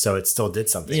 so it still did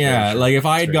something. Yeah, like if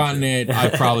I had gotten it, I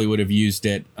probably would have used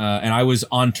it. And I was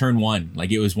on turn 1.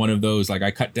 Like, it was one of those, like,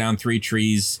 I cut down 3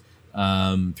 trees,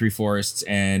 3 forests,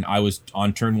 and I was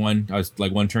on turn 1. I was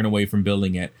like 1 turn away from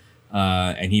building it,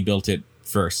 and he built it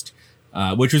first.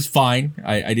 Which was fine.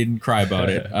 I didn't cry about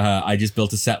it. I just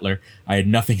built a settler. I had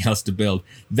nothing else to build.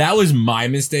 That was my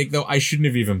mistake, though. I shouldn't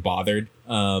have even bothered.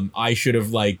 I should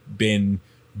have been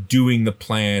doing the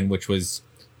plan, which was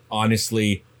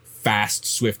honestly fast,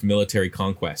 swift military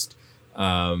conquest,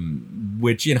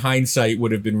 which in hindsight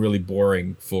would have been really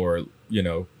boring for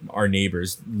our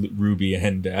neighbors, Ruby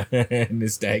and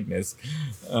Nystagmus.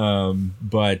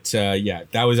 But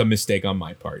that was a mistake on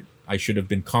my part. I should have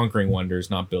been conquering wonders,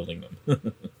 not building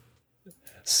them.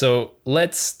 So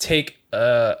let's take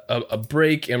a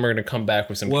break, and we're going to come back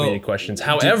with some community questions.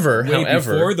 However,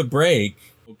 before the break,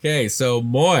 okay, so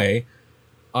Moy,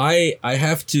 I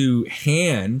have to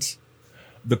hand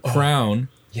the crown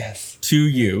to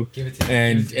you. Give it to me.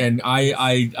 And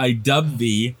I dub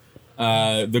thee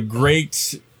the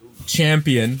great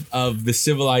champion of the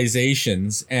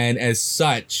civilizations, and as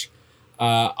such,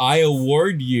 I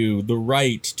award you the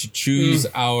right to choose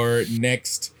our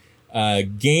next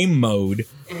game mode,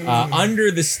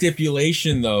 under the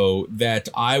stipulation, though, that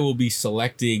I will be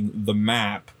selecting the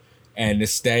map, and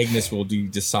Nystagmus will be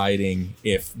deciding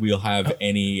if we'll have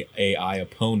any AI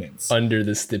opponents. Under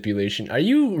the stipulation. Are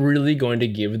you really going to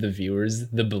give the viewers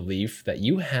the belief that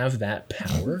you have that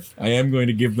power? I am going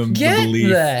to give them Get the belief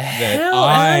the that hell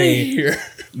out of here.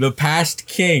 the past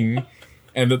king,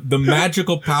 and the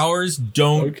magical powers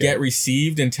don't get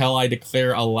received until I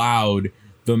declare aloud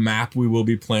the map we will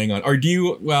be playing on. Or do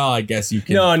you? Well, I guess you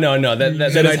can. No. That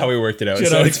is how we worked it out.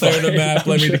 Should I declare the map?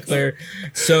 Let me declare.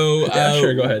 So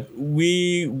sure, go ahead.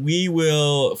 We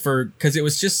will, because it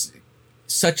was just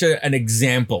such an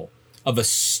example of a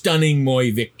stunning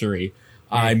Moy victory.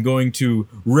 I'm going to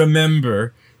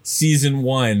remember season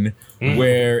 1,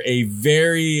 where a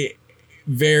very,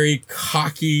 very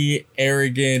cocky,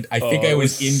 arrogant, I think I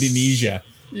was Indonesia.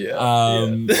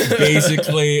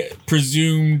 Basically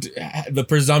presumed the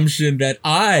presumption that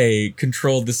I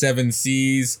controlled the 7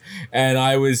 seas, and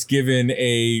I was given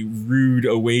a rude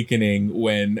awakening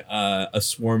when a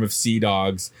swarm of sea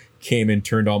dogs came and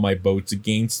turned all my boats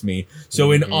against me.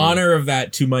 So in honor of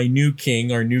that, to my new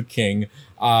king,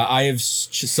 I have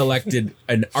selected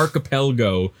an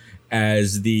archipelago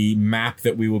as the map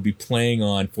that we will be playing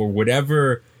on for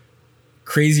whatever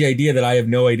crazy idea that I have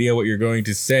no idea what you're going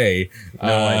to say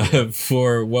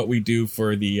for what we do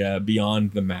for the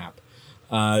beyond the map.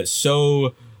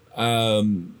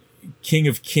 King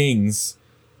of Kings,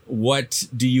 what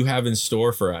do you have in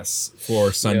store for us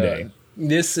for Sunday?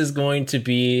 This is going to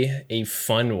be a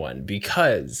fun one,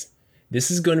 because this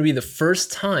is going to be the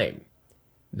first time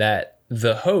that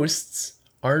the hosts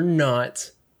are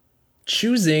not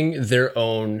choosing their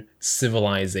own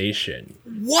civilization.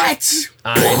 What?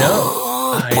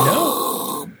 I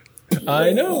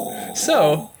know.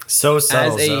 So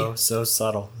subtle, so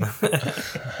subtle.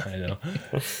 I know.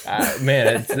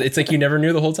 Man, it's like you never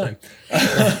knew the whole time.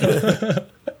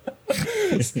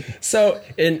 So,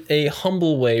 in a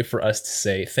humble way for us to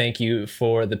say thank you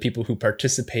for the people who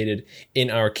participated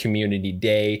in our community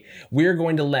day, we're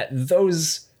going to let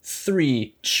those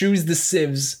 3 choose the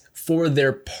civs for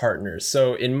their partners.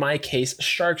 So in my case,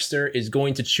 Sharkster is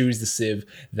going to choose the civ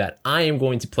that I am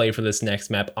going to play for this next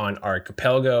map on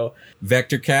Archipelago.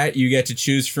 VektorKat, you get to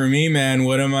choose for me, man.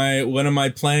 What am I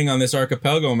playing on this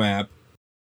Archipelago map?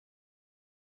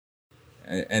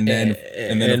 And then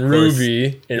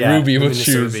Ruby will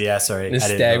choose. Ruby, yeah, sorry.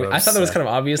 I thought that was kind of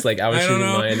obvious. Like I was choosing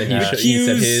mine, and he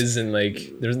said his, and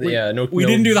like there's we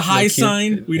didn't do the high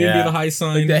sign. We didn't do the high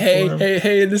sign. Like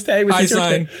hey,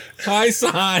 Nystagmus high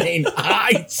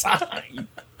sign.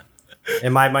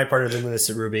 And my partner,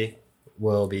 LuminescentRuby,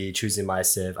 will be choosing my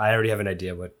civ. I already have an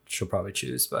idea what she'll probably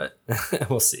choose, but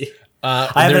we'll see.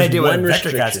 I have an idea what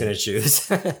VektorKat's going to choose.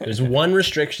 There's one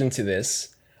restriction to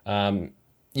this.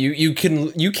 You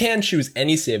can choose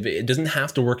any civ. It doesn't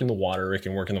have to work in the water. It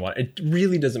can work in the water. It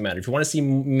really doesn't matter. If you want to see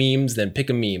memes, then pick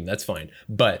a meme. That's fine.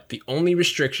 But the only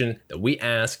restriction that we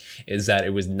ask is that it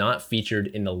was not featured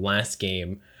in the last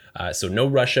game. So no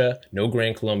Russia, no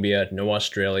Gran Colombia, no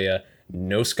Australia,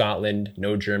 no Scotland,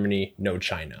 no Germany, no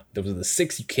China. Those are the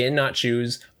 6 you cannot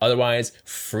choose. Otherwise,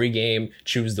 free game.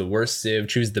 Choose the worst civ.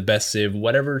 Choose the best civ.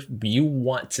 Whatever you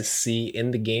want to see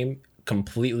in the game,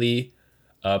 completely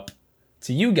up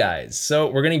to you guys.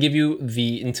 So we're going to give you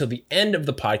until the end of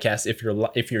the podcast. If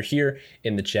you're here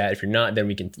in the chat, if you're not, then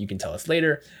you can tell us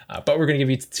later. But we're going to give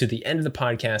you to the end of the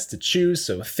podcast to choose.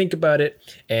 So think about it,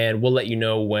 and we'll let you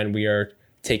know when we are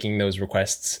taking those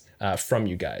requests from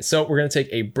you guys. So we're going to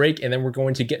take a break, and then we're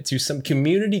going to get to some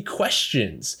community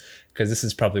questions, because this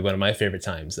is probably one of my favorite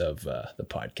times of the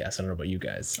podcast. I don't know about you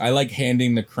guys. I like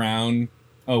handing the crown.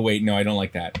 Oh wait, no, I don't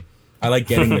like that. I like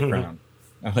getting the crown.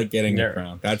 I like getting the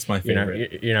crown. That's my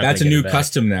favorite. You're not That's a new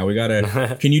custom now. We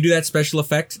gotta. Can you do that special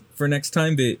effect for next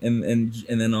time? And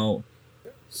then I'll.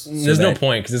 There's no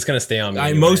point because it's gonna stay on me.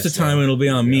 Anyway, most of the time it'll be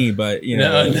on me, but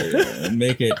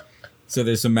make it so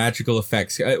there's some magical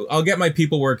effects. I'll get my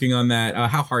people working on that.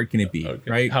 How hard can it be?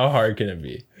 Okay. Right? How hard can it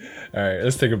be? All right,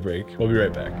 let's take a break. We'll be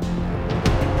right back.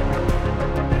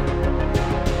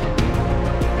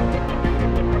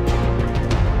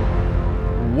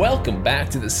 Welcome back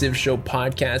to the Civ Show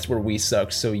podcast, where we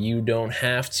suck so you don't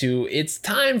have to. It's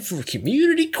time for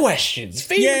community questions.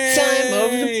 Favorite time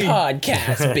of the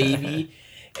podcast, baby.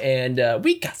 And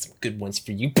we got some good ones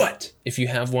for you. But if you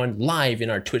have one live in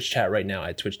our Twitch chat right now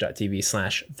at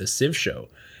twitch.tv/thecivshow,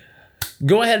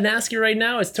 go ahead and ask it right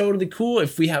now. It's totally cool.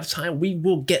 If we have time, we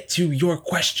will get to your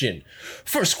question.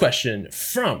 First question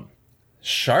from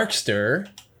Sharkster.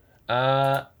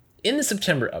 In the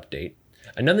September update,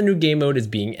 another new game mode is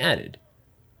being added.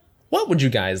 What would you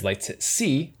guys like to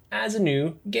see as a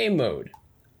new game mode?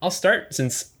 I'll start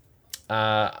since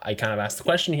I kind of asked the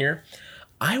question here.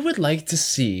 I would like to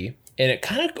see, and it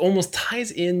kind of almost ties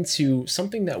into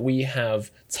something that we have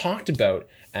talked about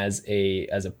as a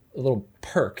little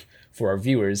perk for our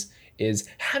viewers, is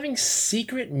having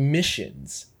secret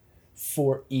missions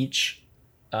for each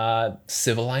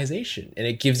civilization, and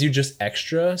it gives you just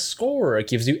extra score, or it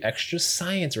gives you extra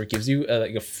science, or it gives you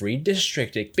like a free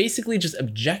district. It basically just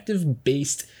objective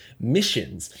based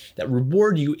missions that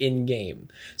reward you in game.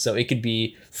 So it could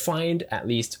be find at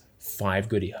least 5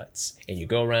 goodie huts, and you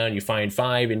go around, you find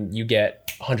 5, and you get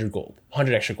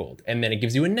 100 extra gold, and then it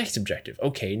gives you a next objective.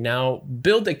 Okay, now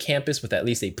build a campus with at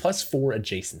least a +4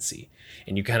 adjacency,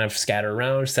 and you kind of scatter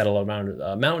around, settle around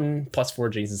a mountain,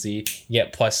 +4 adjacency, you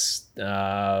get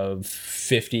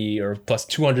 +50 or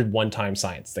 +200 one-time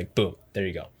science. Like boom, there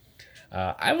you go.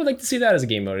 I would like to see that as a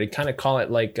game mode. I'd kind of call it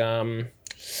like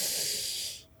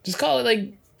just call it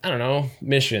like, I don't know,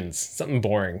 missions, something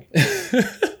boring.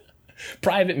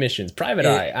 Private missions, private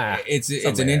eye. It's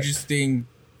an interesting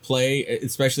play,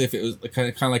 especially if it was kind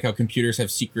of like how computers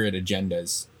have secret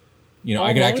agendas. You know,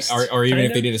 almost, or even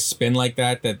if they did a spin like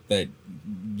that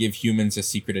give humans a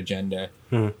secret agenda.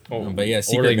 But yeah,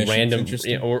 secret or like missions, random,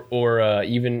 interesting. or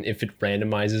even if it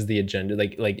randomizes the agenda,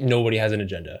 like nobody has an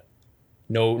agenda,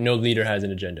 no leader has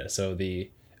an agenda. So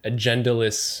the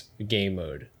agendaless game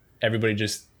mode, everybody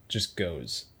just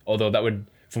goes. Although that would,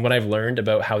 from what I've learned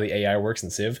about how the AI works in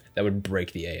Civ, that would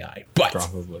break the AI. But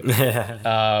probably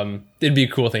it'd be a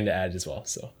cool thing to add as well.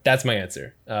 So that's my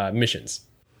answer. Missions.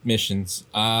 missions.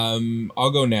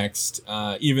 I'll go next.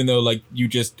 Even though like you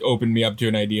just opened me up to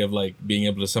an idea of like being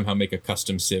able to somehow make a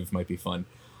custom civ might be fun.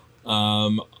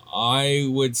 I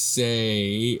would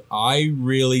say I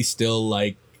really still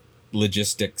like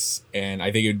logistics, and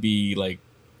I think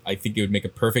it would make a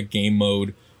perfect game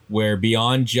mode where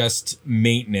beyond just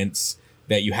maintenance,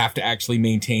 that you have to actually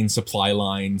maintain supply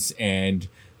lines and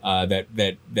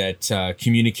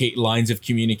communicate lines of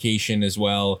communication as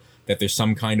well, that there's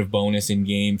some kind of bonus in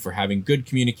game for having good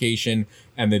communication,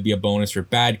 and there'd be a bonus for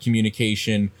bad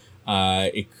communication.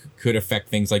 It could affect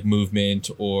things like movement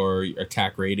or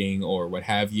attack rating or what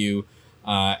have you,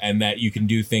 and that you can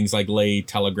do things like lay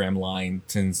telegram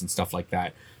lines and stuff like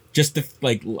that. Just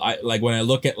like when I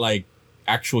look at like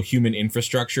actual human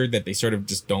infrastructure that they sort of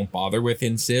just don't bother with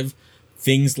in Civ,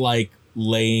 things like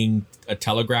laying a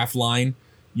telegraph line,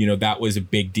 that was a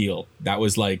big deal. That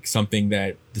was like something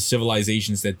that the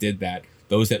civilizations that did that,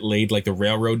 those that laid like the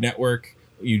railroad network,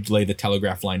 you'd lay the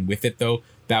telegraph line with it though.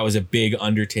 That was a big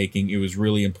undertaking. It was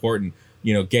really important.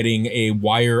 Getting a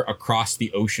wire across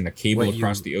the ocean, a cable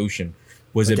across the ocean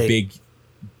was a big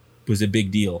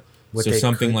deal. So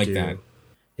something like that.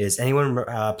 Is anyone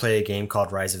play a game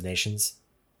called Rise of Nations?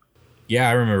 Yeah,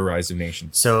 I remember Rise of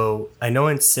Nations. So I know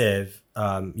in Civ,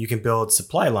 you can build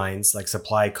supply lines, like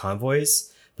supply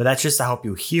convoys, but that's just to help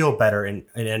you heal better in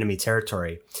enemy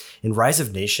territory. In Rise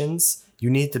of Nations, you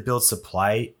need to build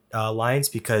supply lines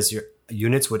because your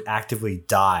units would actively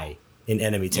die in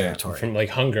enemy territory. From like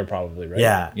hunger, probably, right?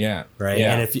 Yeah. Right.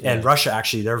 Yeah. And Russia,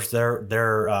 actually,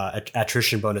 their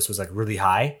attrition bonus was like really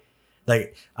high.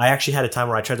 Like I actually had a time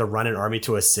where I tried to run an army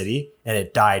to a city and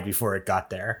it died before it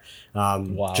got there.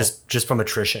 Wow. Just from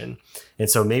attrition. And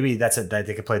so maybe that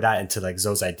they could play that into like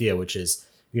Zo's idea, which is,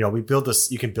 we build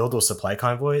this, you can build those supply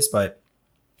convoys, but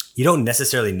you don't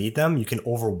necessarily need them. You can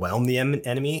overwhelm the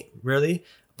enemy really.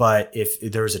 But if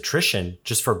there's attrition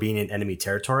just for being in enemy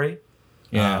territory,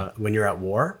 when you're at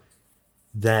war,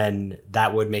 then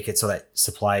that would make it so that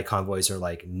supply convoys are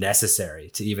like necessary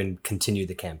to even continue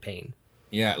the campaign.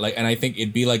 Yeah, and I think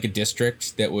it'd be like a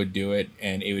district that would do it,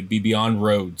 and it would be beyond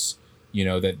roads,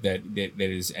 that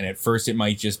is, and at first it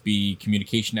might just be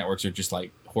communication networks or just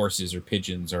like horses or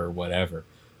pigeons or whatever,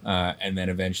 and then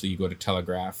eventually you go to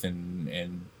telegraph and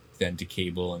then to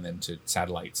cable and then to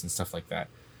satellites and stuff like that.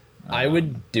 I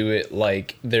would do it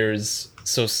like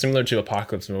so similar to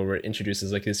Apocalypse Mode, where it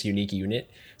introduces like this unique unit.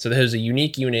 So there's a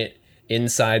unique unit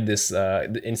inside this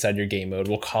inside your game mode.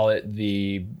 We'll call it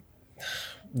the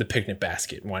picnic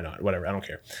basket. Why not? Whatever. I don't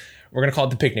care. We're going to call it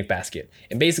the picnic basket.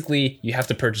 And basically you have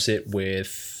to purchase it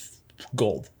with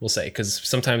gold, we'll say, because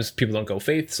sometimes people don't go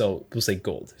faith. So we'll say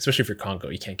gold, especially if you're Congo,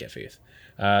 you can't get faith.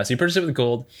 So you purchase it with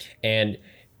gold. And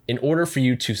in order for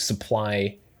you to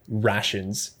supply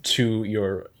rations to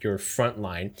your front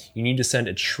line, you need to send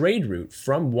a trade route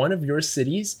from one of your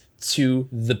cities to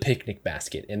the picnic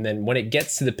basket. And then when it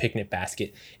gets to the picnic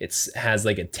basket, it has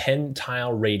like a 10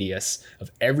 tile radius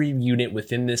of every unit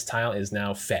within this tile is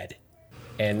now fed.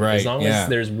 And as long as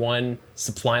there's one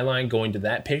supply line going to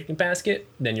that picnic basket,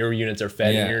 then your units are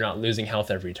fed and you're not losing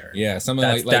health every turn. Yeah, something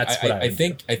I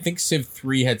think Civ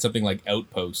 3 had something like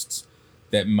outposts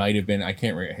that might have been, I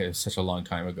can't remember, it was such a long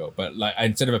time ago, but like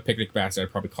instead of a picnic basket,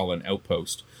 I'd probably call it an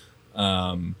outpost.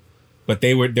 But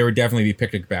there would definitely be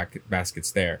picnic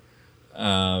baskets there.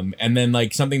 And then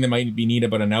like something that might be neat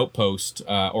about an outpost,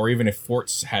 or even if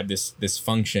forts had this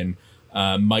function,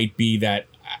 might be that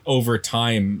over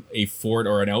time a fort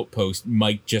or an outpost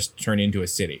might just turn into a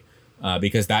city,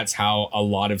 because that's how a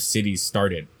lot of cities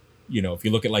started. If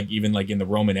you look at like even like in the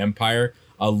Roman Empire,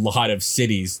 a lot of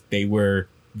cities, they were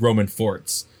Roman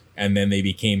forts, and then they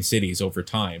became cities over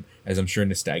time, as I'm sure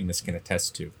Nystagmus can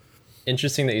attest to.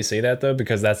 Interesting that you say that though,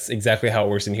 because that's exactly how it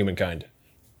works in humankind.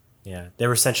 Yeah, they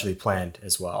were essentially planned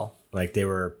as well. Like they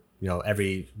were,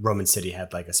 every Roman city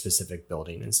had like a specific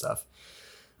building and stuff.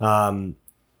 And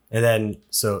then,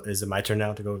 so is it my turn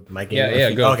now to go my game mode?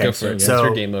 Yeah, go for it. So, it's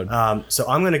your game mode. So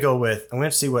I'm going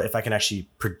to see if I can actually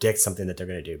predict something that they're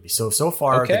going to do. So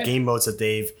far, the game modes that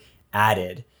they've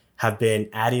added have been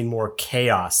adding more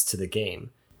chaos to the game,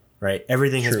 right?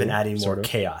 Everything has been adding more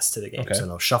chaos to the game. Okay.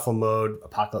 So shuffle mode,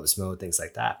 apocalypse mode, things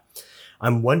like that.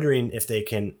 I'm wondering if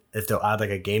they'll add like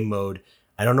a game mode.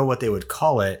 I don't know what they would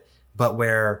call it, but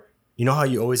where, how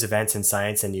you always advance in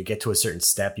science and you get to a certain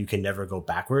step, you can never go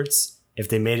backwards. If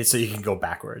they made it so you can go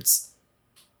backwards,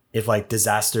 if like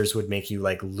disasters would make you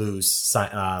like lose,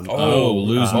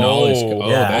 lose knowledge.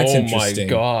 That's interesting.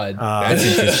 My God. That's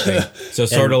interesting. So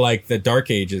sort of like the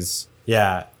Dark Ages.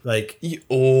 Yeah. Like,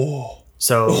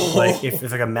 so like if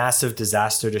like a massive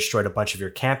disaster destroyed a bunch of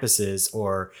your campuses,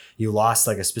 or you lost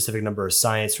like a specific number of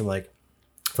science from like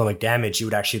from like damage, you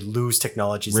would actually lose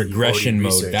technologies that Regression you've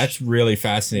mode. already researched. That's really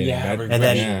fascinating. Yeah, And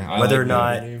then Yeah, I whether like or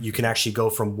not you can actually go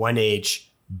from one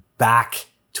age back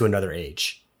to another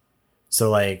age. So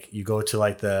like you go to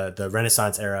like the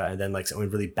Renaissance era, and then like something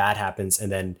really bad happens,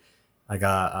 and then like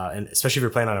and especially if you're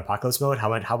playing on apocalypse mode,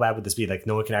 how bad would this be? Like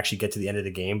no one can actually get to the end of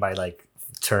the game by like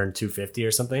turn 250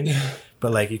 or something,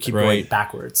 but like you keep going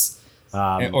backwards.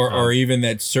 Or even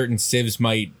that certain civs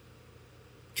might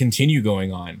continue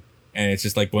going on, and it's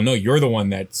just like, well, no, you're the one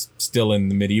that's still in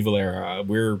the medieval era.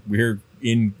 We're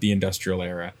in the industrial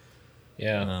era.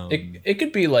 Yeah, it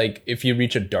could be like if you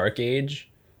reach a dark age,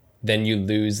 then you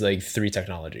lose like 3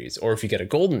 technologies, or if you get a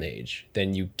golden age,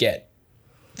 then you get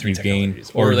 3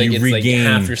 technologies, or like you it's regain,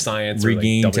 like half your science,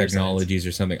 regain or like double your technologies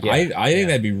or something. Yeah, I think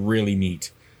that'd be really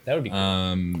neat. That would be cool.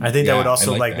 I think that would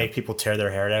also like that. make people tear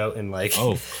their hair out and like.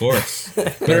 Oh, of course.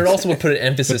 But it also would put an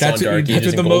emphasis on dark ages that's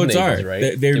what and the golden modes ages, are.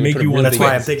 right? They would make put you a want That's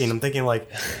really why big I'm thinking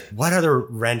like, what other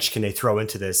wrench can they throw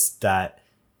into this that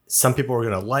some people are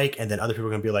gonna like, and then other people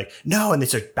are gonna be like, no, and they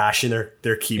start bashing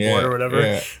their keyboard or whatever.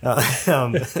 Yeah.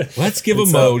 Let's give a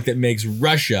mode that makes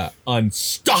Russia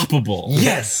unstoppable.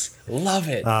 Yes, love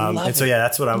it. So yeah,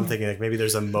 that's what I'm thinking. Like maybe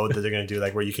there's a mode that they're gonna do,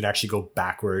 like where you can actually go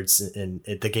backwards, and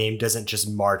the game doesn't just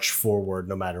march forward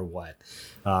no matter what.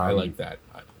 I like that.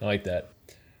 I like that.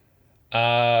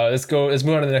 Let's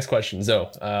move on to the next question. Zo.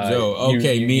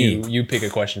 Okay, you pick a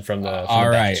question from the All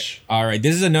right. batch. All right.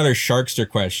 This is another Sharkster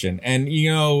question. And,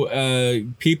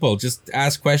 people just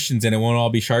ask questions and it won't all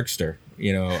be Sharkster,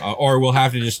 or we'll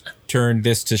have to just turn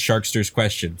this to Sharkster's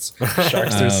questions.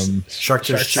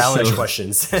 Sharkster's challenge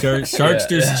questions.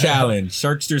 Sharkster's challenge.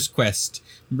 Sharkster's quest.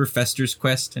 Remember Fester's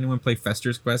Quest? Anyone play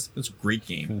Fester's Quest? That's a great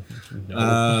game.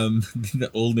 No.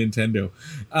 The old Nintendo.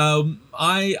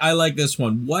 I like this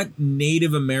one. What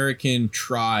Native American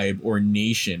tribe or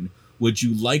nation would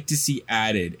you like to see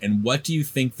added, and what do you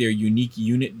think their unique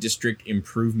unit district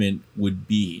improvement would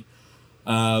be?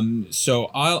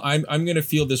 So I'm going to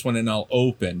field this one and I'll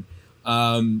open.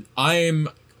 I'm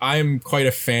quite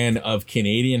a fan of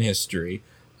Canadian history.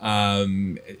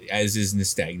 As is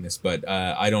Nystagmus, but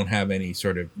I don't have any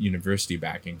sort of university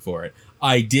backing for it.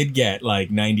 I did get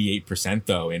like 98%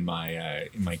 though in my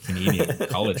Canadian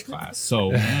college class.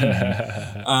 So, but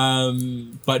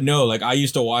no, like I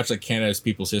used to watch like Canada's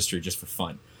People's History just for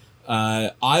fun.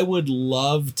 I would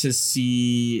love to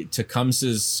see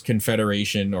Tecumseh's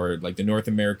Confederation, or like the North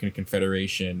American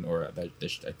Confederation, or I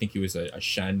think it was a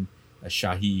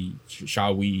Shawi.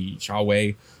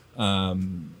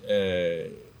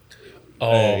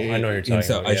 I know what you're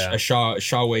talking about. A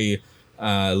Shawi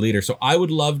leader. So I would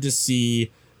love to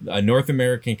see a North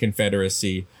American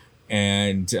Confederacy,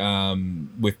 and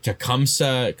with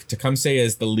Tecumseh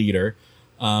as the leader.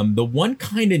 The one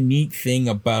kind of neat thing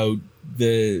about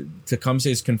the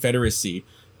Tecumseh's Confederacy,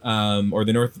 or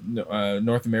the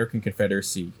North American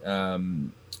Confederacy,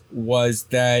 was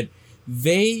that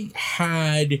they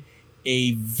had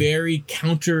a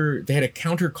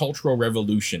countercultural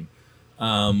revolution.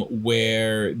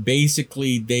 Where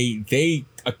basically they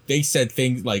said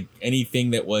things like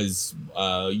anything that was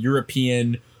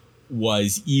European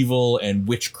was evil and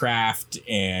witchcraft,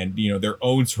 and their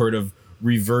own sort of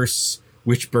reverse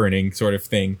witch burning sort of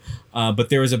thing. But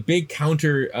there was a big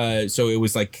counter. So it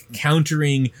was like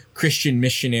countering Christian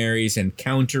missionaries and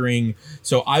countering.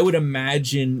 So I would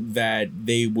imagine that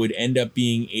they would end up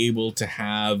being able to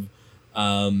have.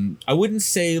 I wouldn't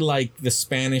say like the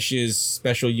Spanish's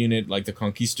special unit, like the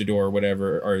Conquistador or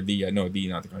whatever, or the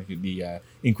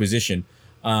Inquisition,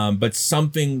 but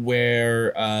something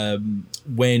where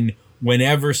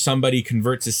whenever somebody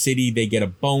converts a city, they get a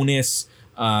bonus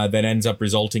that ends up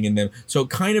resulting in them. So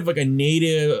kind of like a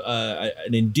native,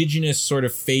 an indigenous sort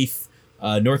of faith,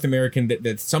 North American,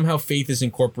 that somehow faith is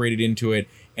incorporated into it,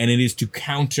 and it is to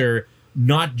counter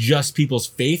not just people's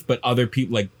faith, but other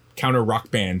people, like counter rock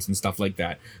bands and stuff like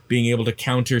that, being able to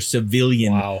counter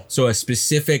civilian. Wow. So a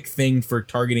specific thing for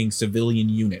targeting civilian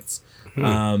units,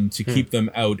 to keep them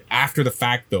out after the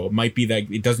fact, though. It might be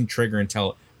that it doesn't trigger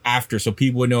until after, so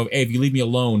people would know, hey, if you leave me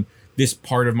alone, this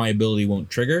part of my ability won't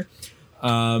trigger.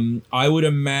 I would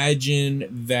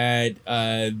imagine that,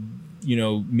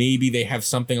 maybe they have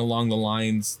something along the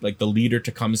lines, like the leader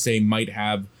Tecumseh might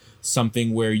have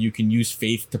something where you can use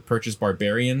faith to purchase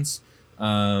barbarians,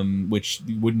 which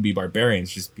wouldn't be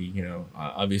barbarians, just be,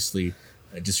 obviously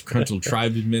a disgruntled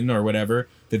tribesmen or whatever,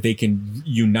 that they can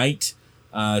unite.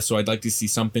 So I'd like to see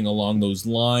something along those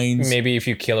lines. Maybe if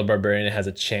you kill a barbarian, it has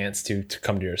a chance to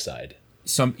come to your side.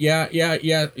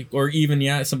 Or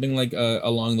even something like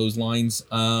along those lines.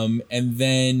 And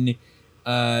then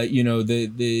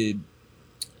the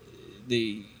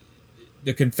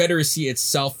the Confederacy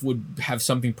itself would have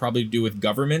something probably to do with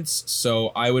governments. So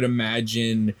I would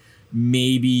imagine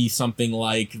maybe something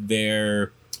like the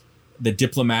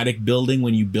diplomatic building,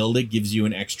 when you build it, gives you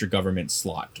an extra government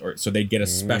slot, or so they'd get a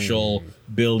special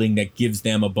building that gives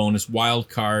them a bonus wild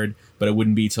card, but it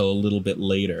wouldn't be till a little bit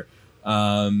later.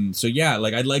 So yeah,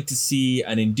 like I'd like to see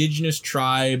an indigenous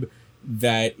tribe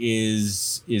that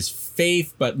is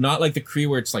faith, but not like the Kree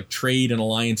where it's like trade and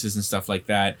alliances and stuff like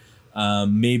that.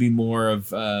 Maybe more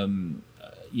of a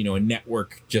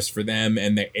network just for them,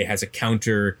 and it has a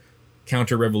counter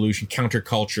revolution, counter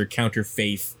culture, counter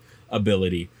faith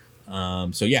ability.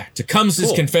 So yeah,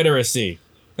 Tecumseh's Confederacy.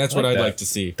 That's what I'd like to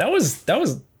see. That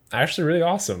was actually really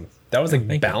awesome. That was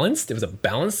like balanced. It was a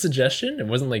balanced suggestion. It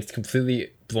wasn't like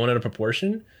completely blown out of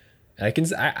proportion. I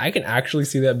can actually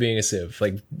see that being a civ,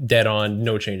 like dead on,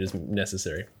 no changes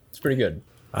necessary. It's pretty good.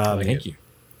 Thank you.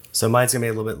 So mine's gonna be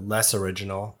a little bit less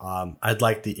original. I'd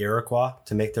like the Iroquois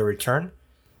to make their return.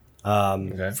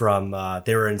 From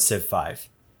they were in Civ 5.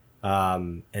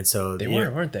 And so they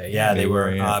weren't they? Yeah, they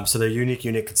were. Yeah. So their unique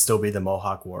unit could still be the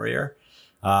Mohawk Warrior,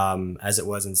 as it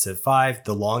was in Civ 5.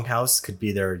 The Longhouse could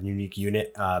be their unique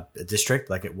unit district,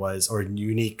 like it was, or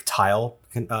unique tile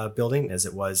building, as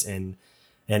it was in.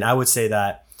 And I would say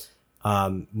that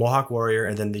Mohawk Warrior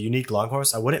and then the unique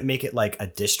Longhorse, I wouldn't make it like a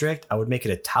district. I would make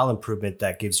it a tile improvement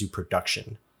that gives you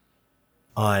production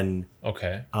on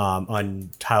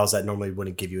tiles that normally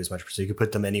wouldn't give you as much. So you could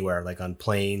put them anywhere, like on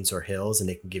plains or hills, and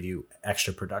they can give you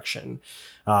extra production.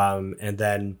 I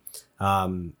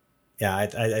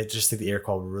just think the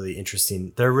Iroquois were really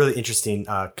interesting. They're a really interesting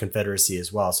confederacy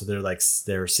as well. So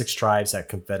there are 6 tribes that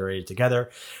confederated together.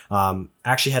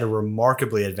 Actually had a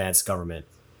remarkably advanced government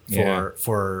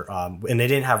for and they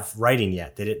didn't have writing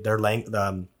yet.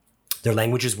 Their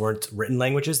languages weren't written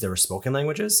languages; they were spoken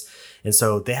languages, and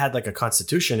so they had like a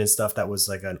constitution and stuff that was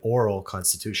like an oral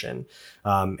constitution.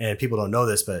 And people don't know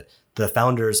this, but the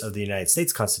founders of the United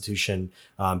States Constitution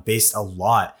based a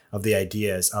lot of the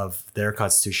ideas of their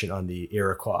constitution on the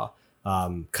Iroquois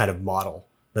kind of model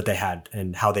that they had,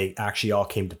 and how they actually all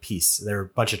came to peace. There were a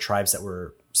bunch of tribes that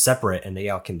were separate, and they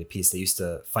all came to peace. They used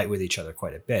to fight with each other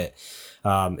quite a bit,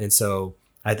 and so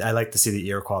I like to see the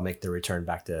Iroquois make their return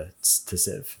back to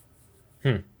Civ.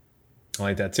 I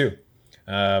like that too,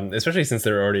 especially since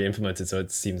they're already implemented, so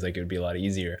it seems like it would be a lot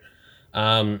easier.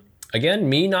 Again,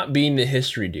 me not being the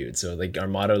history dude, so like our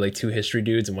motto, like 2 history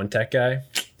dudes and 1 tech guy.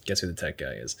 Guess who the tech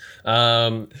guy is?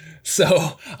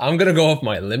 So I'm gonna go off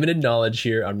my limited knowledge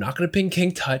here. I'm not gonna ping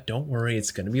King Tut. Don't worry, it's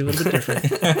gonna be a little bit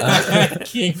different.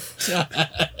 King Tut.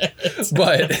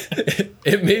 But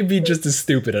it may be just as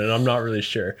stupid, and I'm not really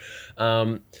sure. So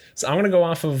I'm gonna go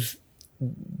off of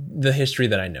the history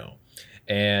that I know.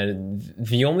 And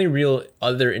the only real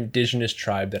other indigenous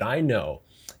tribe that I know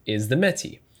is the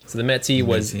Métis. So the Métis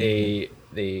was a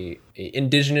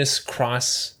indigenous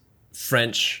cross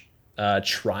French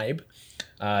tribe.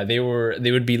 It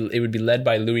would be led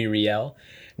by Louis Riel.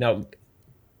 Now,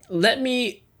 let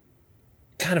me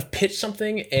kind of pitch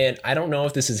something, and I don't know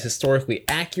if this is historically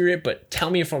accurate, but tell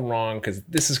me if I'm wrong, because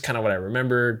this is kind of what I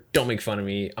remember. Don't make fun of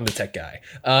me. I'm the tech guy.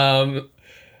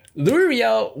 Louis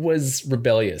Riel was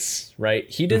rebellious, right?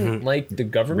 He didn't like the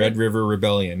government. Red River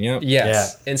Rebellion, Yes. Yeah.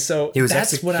 And so he was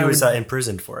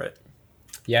imprisoned for it.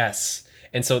 Yes.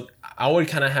 And so I would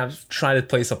kind of try to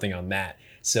play something on that.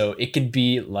 So it could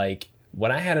be like, what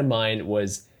I had in mind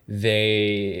was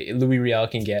Louis Riel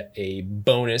can get a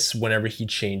bonus whenever he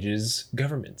changes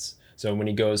governments. So when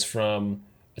he goes from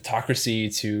autocracy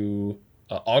to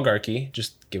oligarchy,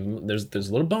 just give him, there's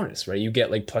a little bonus, right? You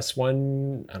get like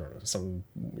 +1, I don't know, some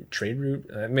trade route.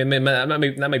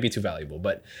 That might be too valuable,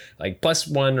 but like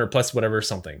 +1 or plus whatever,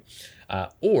 something.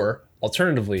 Or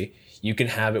alternatively, you can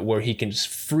have it where he can just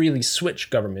freely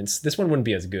switch governments. This one wouldn't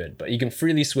be as good, but you can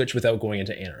freely switch without going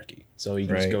into anarchy. So you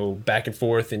can just go back and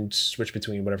forth and switch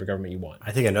between whatever government you want.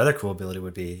 I think another cool ability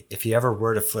would be if you ever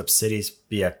were to flip cities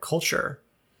via culture,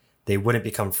 they wouldn't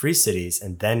become free cities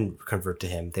and then convert to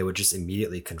him. They would just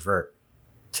immediately convert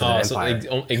to the empire.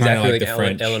 So exactly like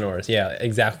the Eleanor's. Yeah,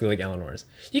 exactly like Eleanor's.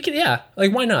 You can,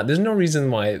 like why not? There's no reason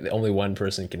why only one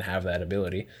person can have that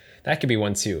ability. That could be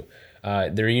one too.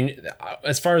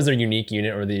 As far as their unique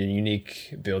unit or the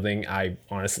unique building, I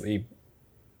honestly,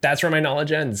 that's where my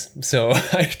knowledge ends. So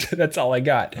that's all I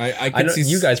got. I know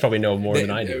you guys probably know more than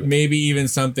I do. Maybe even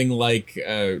something like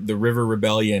the River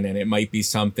Rebellion, and it might be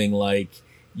something like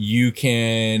you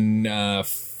can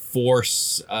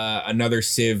force another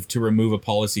civ to remove a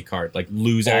policy card, like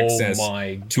lose access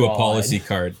to a policy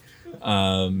card.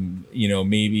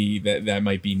 Maybe that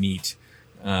might be neat.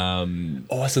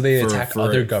 So they attack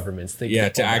other governments.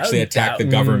 To actually attack the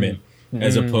government.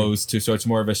 as opposed to, so it's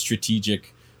more of a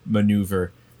strategic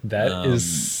maneuver. That is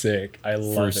sick. I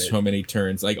love for it. so many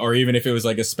turns. Like, or even if it was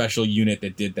like a special unit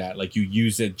that did that, like you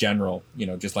use a general,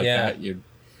 just like that.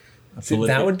 See,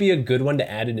 that would be a good one to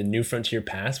add in a New Frontier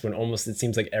Pass, when almost it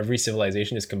seems like every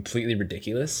civilization is completely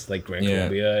ridiculous, like Gran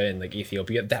Colombia and like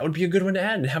Ethiopia. That would be a good one to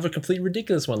add and have a completely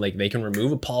ridiculous one. Like they can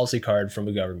remove a policy card from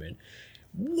a government.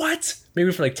 What?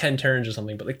 Maybe for like 10 turns or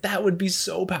something, but like that would be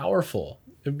so powerful.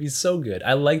 It'd be so good.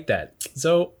 I like that.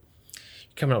 So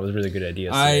coming up with really good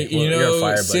ideas. You're a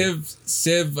fire buddy.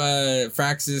 Civ,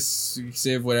 Fraxis,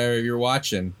 Civ, whatever you're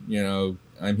watching,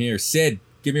 I'm here. Sid,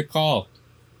 give me a call.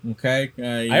 Okay,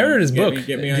 I ordered his book.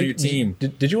 Get me on your team.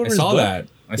 Did you order his book?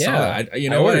 I saw that. You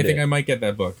know what? I think I might get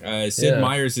that book. Sid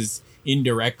Meier's is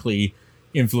indirectly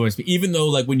influenced me, even though,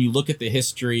 like, when you look at the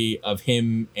history of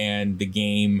him and the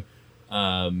game,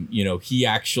 he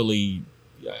actually,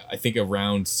 I think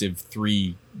around Civ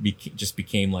 3 just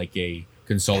became like a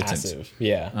consultant. Passive.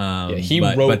 He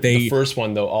wrote the first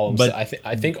one though all himself.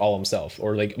 I think all himself,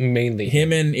 or like mainly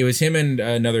him and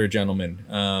another gentleman.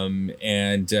 But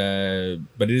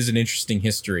it is an interesting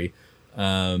history.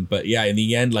 But yeah, in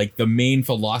the end, like the main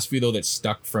philosophy though that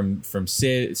stuck from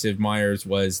Civ Meier's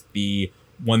was the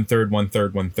 1/3,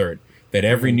 1/3, 1/3. That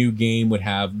every new game would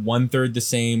have 1/3 the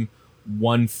same,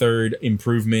 1/3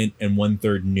 improvement, and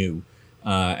 1/3 new.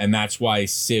 And that's why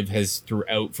Civ has,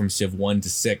 throughout from Civ 1 to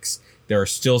 6, there are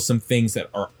still some things that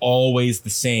are always the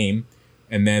same,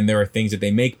 and then there are things that they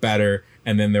make better,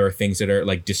 and then there are things that are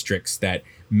like districts that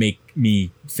make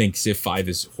me think Civ 5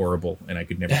 is horrible and I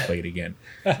could never play it again.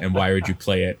 And why would you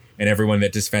play it? And everyone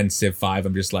that defends Civ 5,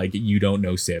 I'm just like, you don't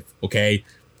know Civ, okay?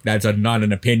 That's not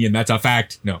an opinion, that's a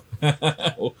fact. No.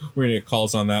 We're gonna get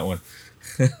calls on that one.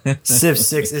 Civ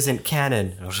 6 isn't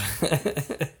canon.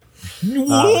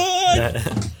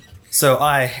 What? So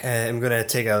I am going to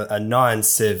take a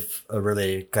non-Civ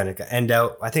really kind of end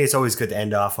out. I think it's always good to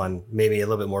end off on maybe a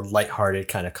little bit more lighthearted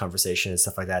kind of conversation and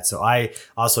stuff like that. So I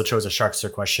also chose a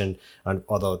Sharkster question,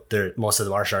 although most of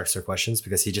them are Sharkster questions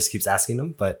because he just keeps asking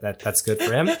them, but that's good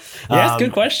for him. It's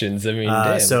good questions. I mean,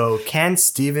 damn. So can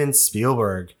Steven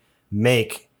Spielberg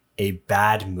make a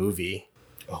bad movie?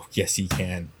 Oh, yes, he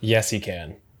can. Yes, he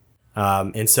can.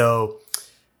 And so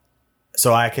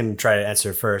I can try to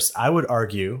answer first. I would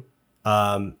argue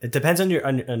it depends on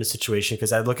the situation,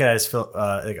 because I look at his film,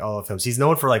 like all of films. He's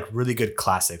known for like really good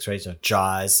classics, right? So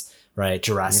Jaws, right?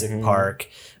 Jurassic Park,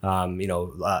 Close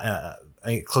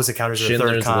Encounters of the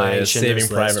Third Kind, Saving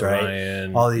Private right?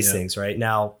 Ryan, all these things, right?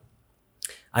 Now,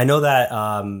 I know that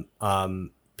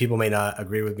people may not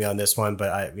agree with me on this one, but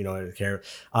I don't care.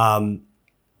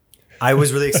 I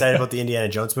was really excited about the Indiana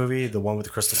Jones movie, the one with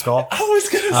the crystal skull. I was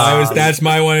gonna say that's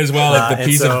my one as well, like the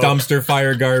piece of dumpster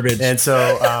fire garbage. And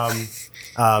so,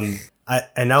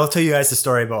 I'll tell you guys the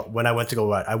story about when I went to go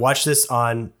watch. I watched this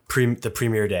on the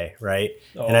premiere day, right?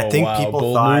 And I think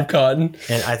people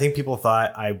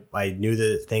thought I knew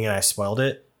the thing and I spoiled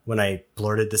it when I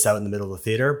blurted this out in the middle of the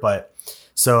theater. But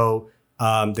so.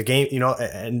 The game,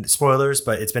 and spoilers,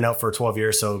 but it's been out for 12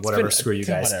 years, so whatever, screw you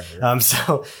guys.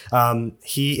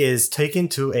 He is taken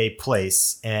to a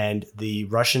place, and the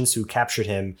Russians who captured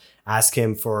him ask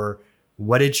him for,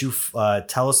 what did you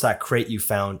tell us that crate you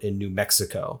found in New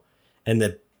Mexico? And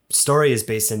the story is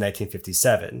based in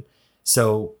 1957.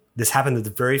 So this happened at the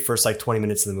very first 20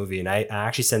 minutes of the movie, and I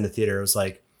actually said in the theater, I was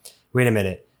like, wait a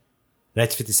minute.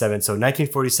 1957, so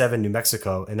 1947, New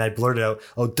Mexico, and I blurted out,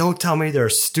 "Oh, don't tell me there are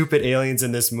stupid aliens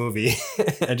in this movie."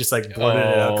 I just blurted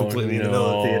it out completely in the middle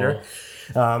of the theater.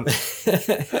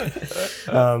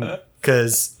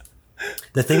 Because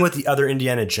the thing with the other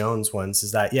Indiana Jones ones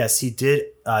is that yes, he did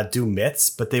do myths,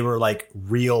 but they were like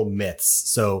real myths.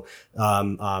 So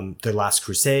the Last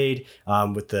Crusade,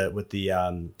 with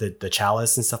the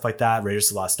chalice and stuff like that, Raiders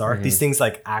of the Lost Ark, these things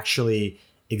actually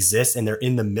exist and they're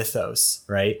in the mythos,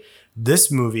 right?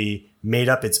 This movie made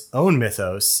up its own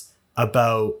mythos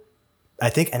about, I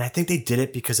think they did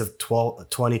it because of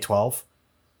 2012,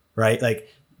 right? Like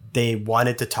they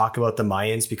wanted to talk about the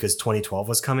Mayans because 2012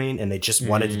 was coming and they just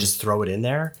wanted to just throw it in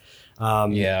there.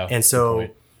 And so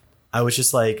I was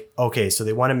just like, okay, so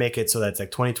they want to make it so that it's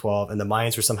 2012 and the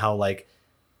Mayans were somehow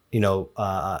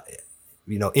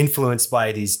influenced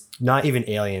by these, not even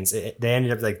aliens. They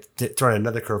ended up throwing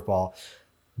another curveball.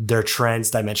 They're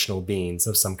trans-dimensional beings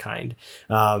of some kind.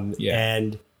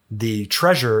 And the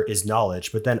treasure is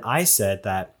knowledge. But then I said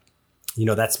that,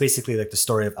 that's basically the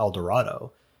story of El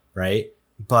Dorado, right?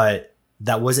 But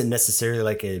that wasn't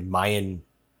necessarily a Mayan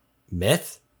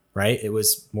myth, right? It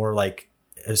was more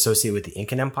associated with the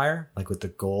Incan Empire, with the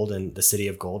gold and the city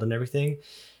of gold and everything.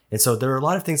 And so there are a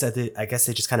lot of things that I guess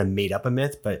they just kind of made up a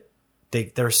myth, but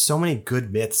there are so many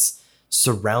good myths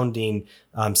surrounding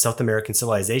South American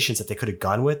civilizations that they could have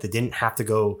gone with. They didn't have to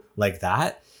go like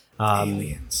that.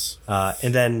 Aliens.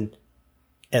 And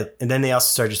then they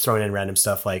also started just throwing in random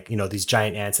stuff like, you know, these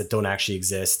giant ants that don't actually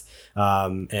exist,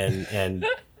 and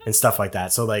stuff like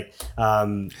that. So like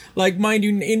mind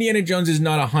you, Indiana Jones is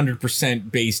not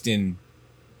 100% based in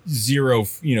zero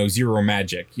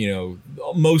magic. You know,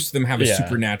 most of them have a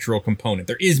supernatural component.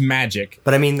 There is magic,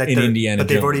 but I mean, like in Indiana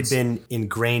they've Jones. already been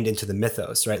ingrained into the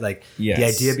mythos, right? Like Yes. the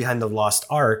idea behind the Lost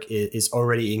Ark is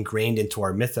already ingrained into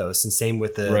our mythos, and same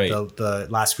with the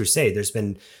Last Crusade. There's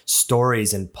been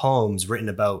stories and poems written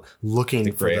about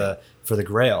looking for the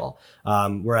Grail.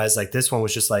 Whereas like this one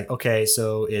was just like, okay,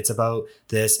 so it's about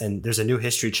this, and there's a new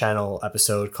History Channel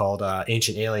episode called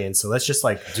Ancient Aliens. So let's just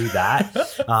like do that,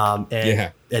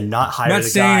 and not hire Not the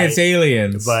saying guy, it's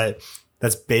aliens, but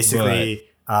that's basically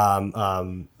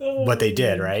what they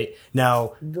did, right?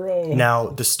 Now,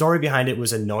 the story behind it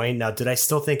was annoying. Now, did I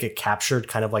still think it captured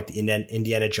kind of like the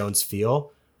Indiana Jones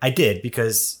feel? I did,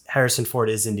 because Harrison Ford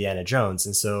is Indiana Jones,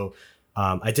 and so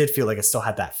I did feel like it still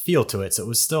had that feel to it. So it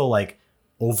was still like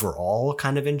overall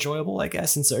kind of enjoyable, I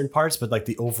guess, in certain parts, but like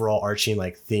the overall arching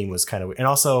like theme was kind of weird. And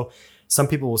also, some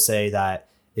people will say that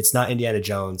it's not Indiana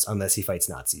Jones unless he fights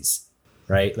Nazis,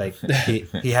 right? Like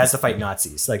he has to fight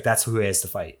Nazis, like that's who he has to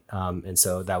fight. And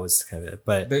so that was kind of it.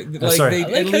 But at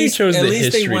least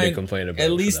they went, complain about.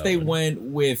 At least they went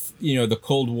with, you know, the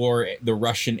Cold War, the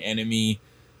Russian enemy.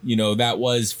 You know, that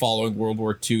was following World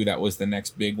War II. That was the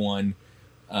next big one.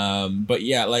 But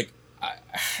yeah, like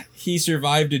he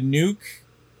survived a nuke.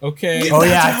 Okay. Oh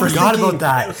yeah, I forgot about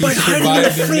that. He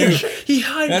survived a nuke. He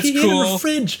hid in a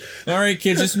fridge. All right,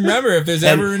 kids, just remember, if there's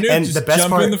ever a nuke, just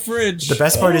jump in the fridge. The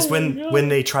best part is when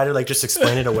they try to like just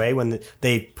explain it away, when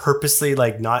they purposely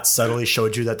like not subtly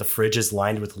showed you that the fridge is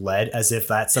lined with lead, as if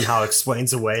that somehow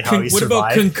explains away how he survived.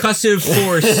 What about concussive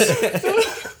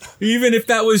force? Even if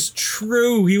that was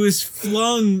true, he was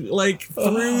flung like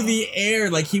through the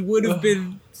air, like he would have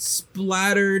been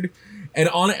splattered. And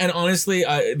honestly,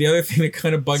 the other thing that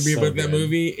kind of bugged me about that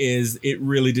movie is it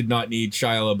really did not need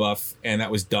Shia LaBeouf, and that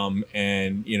was dumb.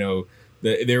 And you know,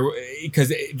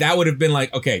 because that would have been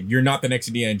like, okay, you're not the next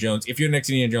Indiana Jones. If you're the next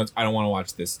Indiana Jones, I don't want to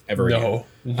watch this ever again.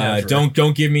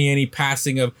 Don't give me any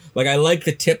passing of like. I like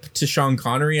the tip to Sean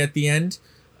Connery at the end,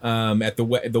 at the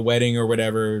wedding or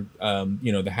whatever.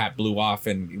 You know, the hat blew off,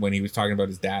 and when he was talking about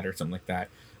his dad or something like that.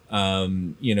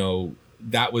 You know,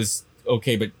 that was.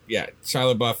 Okay, but yeah,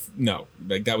 Shia LaBeouf, no,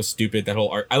 like that was stupid. That whole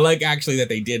art. I like actually that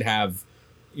they did have,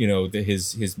 you know,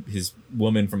 his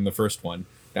woman from the first one.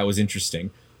 That was interesting,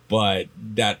 but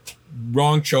that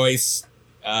wrong choice.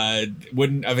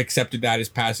 Wouldn't have accepted that as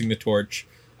passing the torch.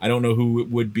 I don't know who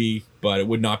it would be, but it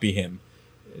would not be him.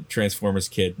 Transformers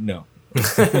kid, no.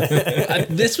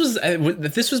 This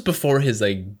was before his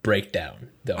like breakdown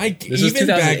though. This was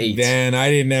 2008. Back then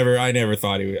I never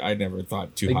thought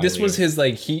too like highly. This was his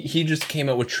like he just came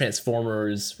out with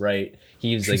Transformers, right?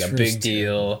 He was like a big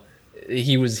deal.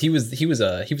 He was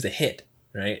a hit,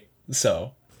 right?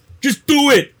 So just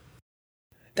do it.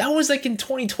 That was like in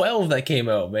 2012 that came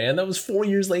out, man. That was 4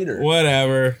 years later.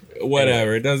 Whatever.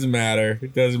 It doesn't matter.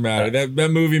 That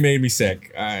movie made me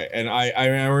sick. And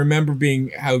I remember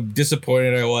being how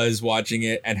disappointed I was watching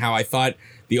it, and how I thought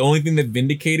the only thing that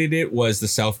vindicated it was the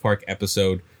South Park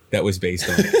episode that was based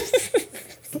on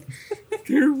it.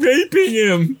 They're raping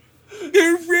him.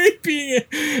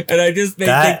 And I just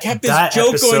they kept this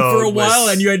joke going for a while,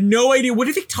 and you had no idea what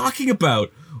are they talking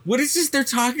about. What is this they're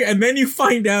talking? And then you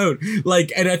find out,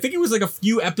 like, and I think it was like a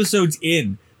few episodes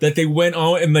in that they went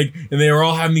on and they were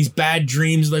all having these bad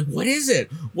dreams. Like, what is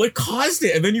it? What caused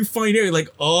it? And then you find out, you're like,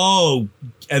 oh,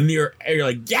 and you're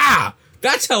like, yeah,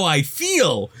 that's how I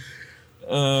feel.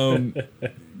 The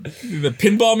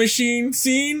pinball machine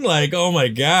scene, like, oh my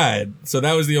God. So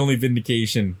that was the only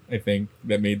vindication, I think,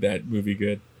 that made that movie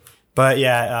good. But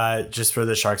yeah, just for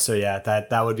the Sharkster, yeah,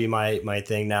 that would be my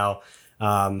thing now.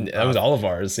 That was all of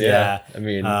ours. Yeah. I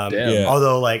mean, damn. Yeah.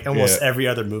 Although like almost every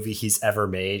other movie he's ever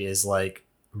made is like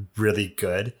really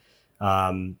good.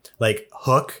 Like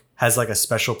Hook has like a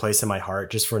special place in my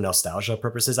heart just for nostalgia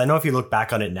purposes. I know if you look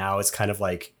back on it now, it's kind of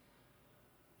like,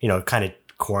 you know, kind of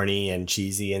corny and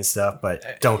cheesy and stuff,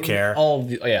 but don't care.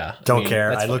 Don't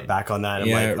care. I look back on that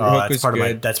and I'm like, oh,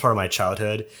 that's part of my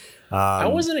childhood. I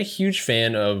wasn't a huge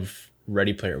fan of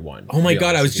Ready Player One. Oh my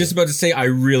God, I was just about to say I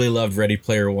really loved Ready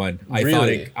Player One. I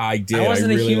really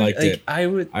liked it.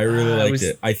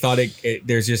 I thought it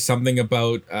there's just something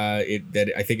about it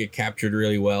that I think it captured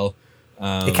really well.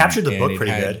 It captured the book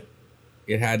pretty good.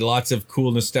 It had lots of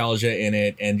cool nostalgia in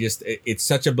it, and just it's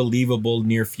such a believable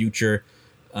near future.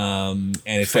 And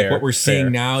it's Fair, like what we're seeing fair,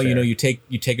 now. You fair. know, you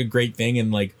take a great thing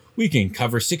and like we can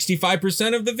cover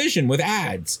 65% of the vision with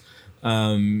ads.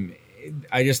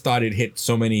 I just thought it hit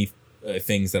so many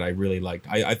things that I really liked.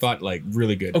 I thought like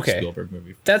really good Spielberg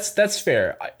movie. That's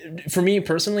fair. For me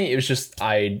personally, it was just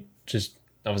I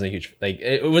wasn't a huge like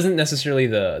it wasn't necessarily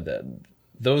the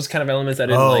those kind of elements I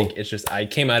didn't like. It's just I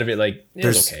came out of it like it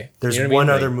was okay. There's You know what I one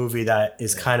mean? other Like, movie that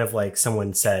is kind of like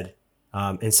someone said,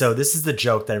 and so this is the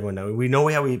joke that everyone knows. We know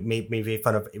how we made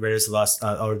fun of Raiders of the Lost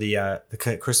or the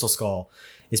Crystal Skull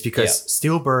is because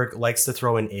Spielberg likes to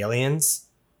throw in aliens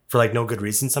for like no good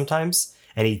reason sometimes,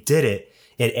 and he did it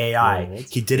in AI.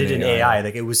 He did it in AI.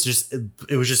 Like it was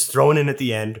just thrown in at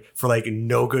the end for like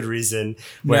no good reason.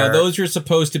 Now those were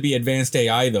supposed to be advanced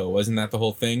AI though, wasn't that the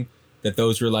whole thing? That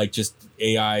those were like just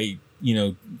AI, you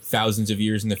know, thousands of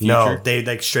years in the future. No, they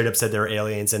like straight up said they were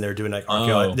aliens and they were doing like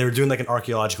they were doing like an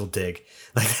archological dig.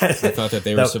 Like I thought that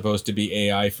they were supposed to be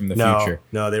AI from the future.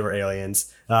 No, they were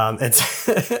aliens. And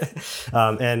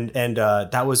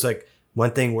that was like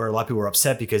one thing where a lot of people were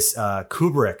upset because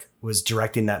Kubrick was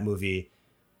directing that movie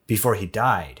before he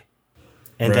died.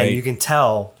 And then you can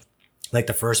tell like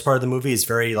the first part of the movie is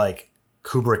very like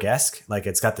Kubrick-esque, like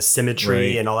it's got the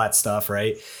symmetry and all that stuff,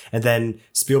 right? And then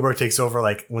Spielberg takes over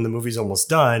like when the movie's almost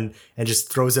done and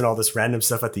just throws in all this random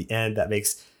stuff at the end that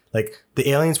makes like the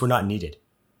aliens were not needed,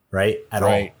 right? At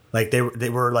all. Like they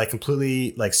were like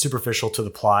completely like superficial to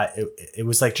the plot. It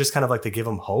was like just kind of like to give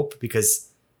him hope because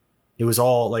it was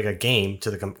all like a game to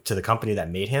the company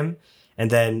that made him. And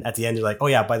then at the end, you're like, oh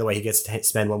yeah, by the way, he gets to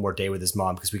spend one more day with his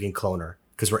mom because we can clone her.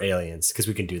 Because we're aliens, because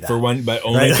we can do that but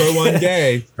only for one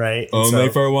day, right? Only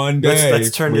for one day. Let's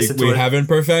turn this into we haven't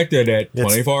perfected it.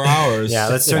 24 hours. Yeah,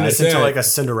 let's turn this into like a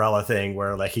Cinderella thing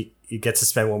where like he gets to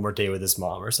spend one more day with his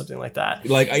mom or something like that.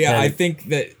 Like I think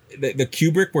that the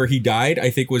Kubrick where he died,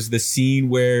 I think was the scene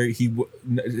where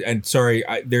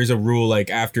there's a rule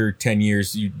like after 10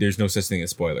 years, there's no such thing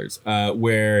as spoilers.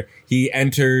 Where he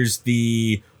enters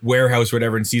the warehouse, or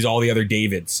whatever, and sees all the other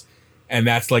Davids. And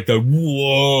that's like the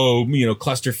whoa, you know,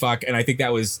 clusterfuck. And I think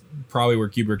that was probably where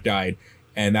Kubrick died.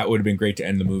 And that would have been great to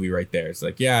end the movie right there. It's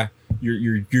like, yeah,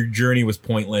 your journey was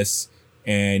pointless,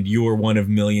 and you were one of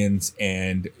millions,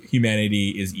 and humanity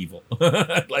is evil.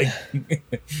 Like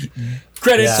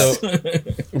credits. Yeah. So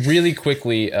really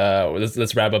quickly,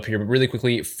 let's wrap up here. But really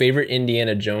quickly, favorite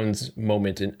Indiana Jones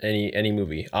moment in any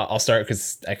movie. I'll start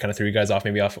because I kind of threw you guys off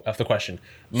off the question.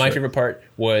 My favorite part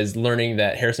was learning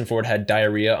that Harrison Ford had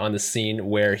diarrhea on the scene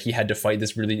where he had to fight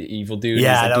this really evil dude.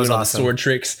 Yeah, he's like that doing was all awesome. the sword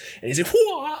tricks, and he's like,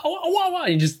 wah, wah, wah, wah,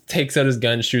 and he just takes out his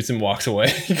gun, shoots him, walks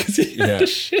away because he had the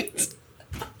shit.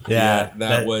 Yeah,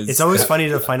 that was. It's always funny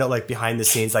to find out like behind the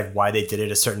scenes like why they did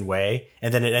it a certain way,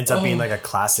 and then it ends up being like a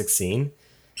classic scene.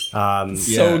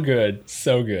 So good.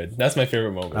 That's my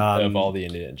favorite moment of all the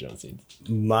Indiana Jones scenes.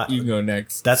 You can go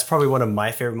next. That's probably one of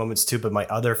my favorite moments too. But my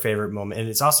other favorite moment, and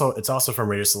it's also from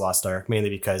Raiders of the Lost Ark, mainly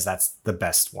because that's the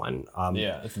best one.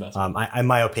 It's the best one. In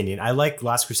my opinion, I like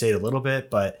Last Crusade a little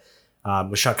bit, but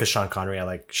with Sean Connery, I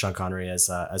like Sean Connery as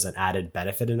an added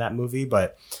benefit in that movie.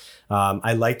 But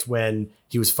I liked when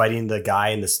he was fighting the guy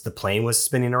and the plane was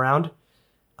spinning around.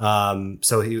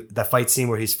 So that fight scene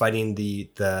where he's fighting the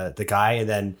guy, and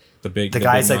then the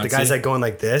guy's like going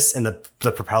like this, and the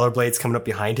propeller blade's coming up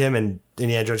behind him, and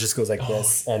Indiana Jones just goes like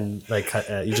this, and like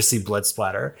you just see blood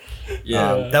splatter.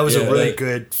 That was a really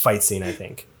good fight scene, I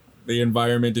think. The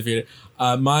environment defeated.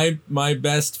 My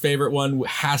best favorite one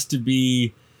has to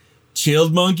be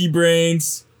chilled monkey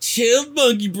brains. Chilled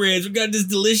monkey brains. We got this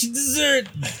delicious dessert.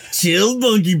 Chilled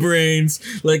monkey brains.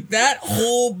 Like that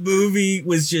whole movie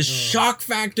was just shock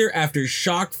factor after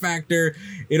shock factor.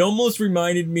 It almost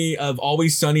reminded me of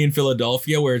Always Sunny in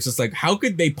Philadelphia, where it's just like, how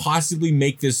could they possibly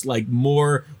make this like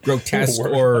more grotesque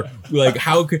or like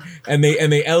how could and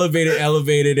they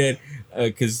elevated it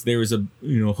because there was a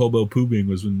hobo pooping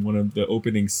was in one of the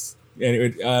openings.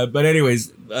 Anyway, but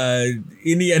anyways,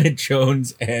 Indiana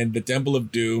Jones and the Temple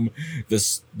of Doom,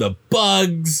 the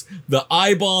bugs, the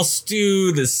eyeball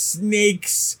stew, the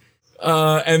snakes,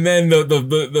 and then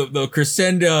the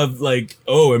crescendo of like,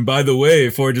 oh, and by the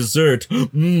way, for dessert,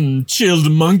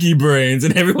 chilled monkey brains,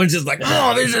 and everyone's just like,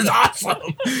 oh, this is awesome.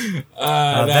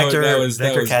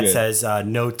 VektorKat says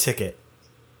no ticket.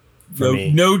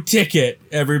 No ticket.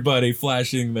 Everybody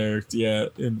flashing there,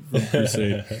 in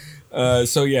Crusade.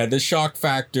 So yeah, the shock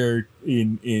factor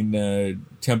in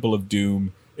Temple of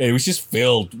Doom, it was just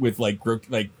filled with like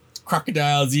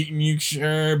crocodiles eating you,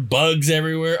 sure, bugs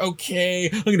everywhere. Okay,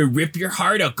 I'm gonna rip your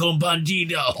heart out,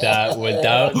 Combandido. That's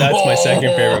my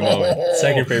second favorite moment.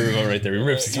 Second favorite moment right there. He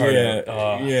rips his heart out.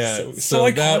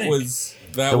 So that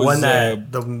That the was one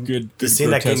that good scene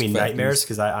that gave me grotesque nightmares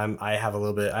because I have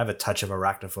a touch of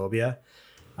arachnophobia.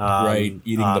 Right,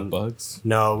 eating the bugs.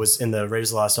 No, it was in the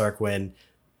Raiders of the Lost Ark when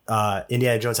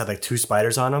Indiana Jones had like 2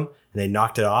 spiders on him, and they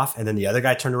knocked it off, and then the other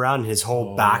guy turned around, and his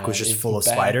whole back was just full of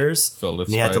spiders, Filled with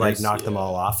and he had to like spiders. knock them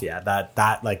all off. Yeah,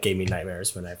 that like gave me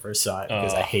nightmares when I first saw it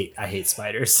because I hate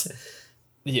spiders.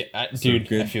 Yeah, dude,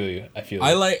 good. I feel you.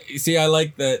 I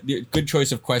like the good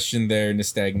choice of question there,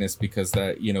 Nystagmus, because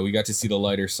that we got to see the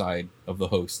lighter side of the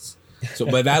hosts. So,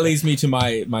 but that leads me to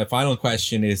my final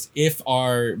question: is if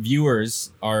our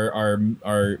viewers,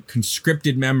 our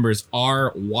conscripted members,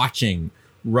 are watching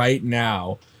right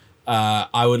now,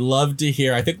 I would love to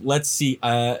hear. I think let's see,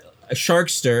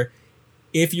 Sharkster.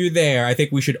 If you're there, I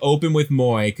think we should open with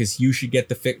Moy because you should get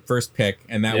the first pick,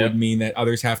 and that would mean that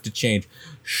others have to change.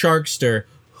 Sharkster,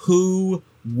 who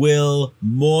will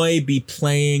Moy be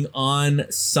playing on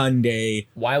Sunday?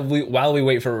 While we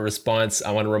wait for a response,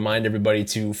 I want to remind everybody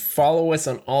to follow us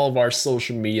on all of our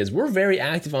social medias. We're very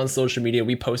active on social media.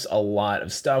 We post a lot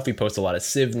of stuff. We post a lot of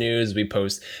Civ news. We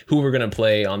post who we're going to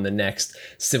play on the next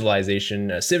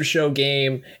Civilization Civ show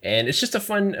game. And it's just a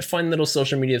fun little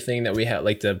social media thing that we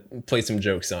like to play some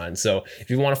jokes on. So if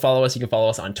you want to follow us, you can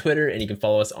follow us on Twitter and you can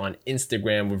follow us on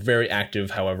Instagram. We're very active,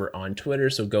 however, on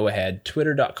Twitter. So go ahead,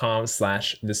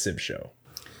 twitter.com/The Civ Show.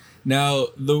 Now,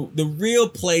 the real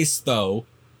place, though,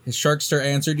 has Sharkster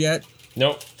answered yet?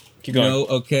 Nope. Keep going. No,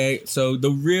 okay. So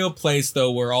the real place, though,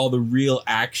 where all the real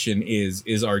action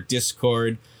is our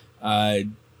Discord.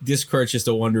 Discord's just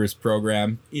a wondrous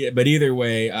program. But either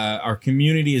way, our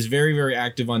community is very, very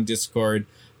active on Discord.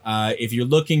 If you're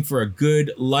looking for a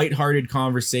good, lighthearted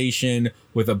conversation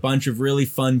with a bunch of really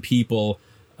fun people,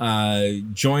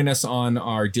 join us on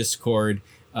our Discord.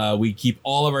 We keep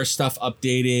all of our stuff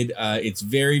updated. It's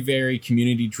very, very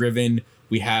community driven.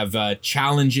 We have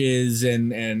challenges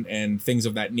and things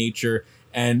of that nature,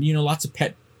 and lots of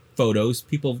pet photos.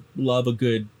 People love a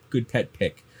good pet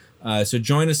pic. So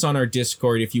join us on our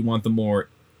Discord if you want the more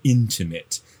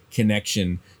intimate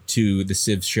connection to the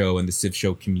Civ Show and the Civ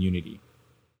Show community.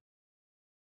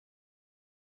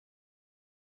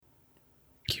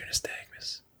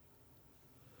 Nystagmus.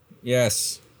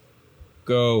 Yes.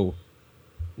 Go.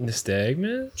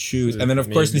 Nystagmus? Choose. And then, of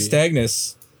course,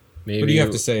 Nystagmus. Maybe. What do you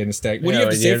have to say, Nystagmus? What do you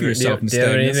have to say for yourself, Nystagmus? Do you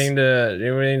have anything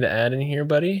to add in here,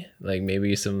 buddy? Like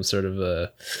maybe some sort of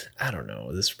I don't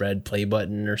know, this red play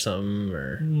button or something,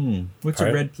 or what's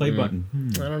a red play button?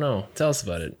 I don't know. Tell us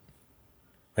about it.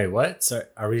 Wait, what? So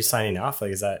are we signing off?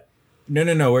 Like, is that?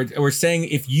 No. We're saying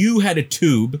if you had a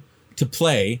tube to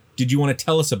play, did you want to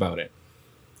tell us about it?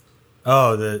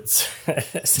 Oh,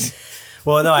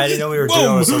 well, no, I didn't know we were doing it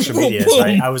on social media. So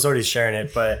I was already sharing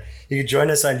it, but you can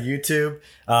join us on YouTube.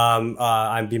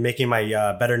 I'll be making my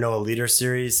Better Know a Leader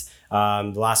series.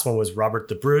 The last one was Robert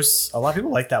the Bruce. A lot of people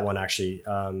like that one, actually,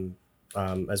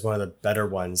 as one of the better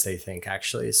ones, they think,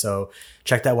 actually. So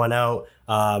check that one out.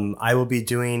 I will be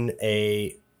doing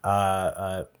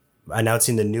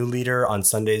announcing the new leader on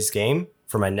Sunday's game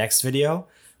for my next video.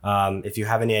 If you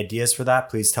have any ideas for that,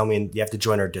 please tell me. And you have to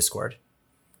join our Discord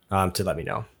to let me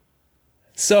know.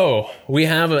 So we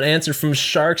have an answer from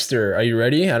Sharkster. Are you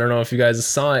ready? I don't know if you guys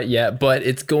saw it yet, but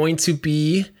it's going to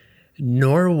be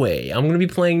Norway. I'm going to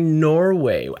be playing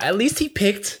Norway. At least he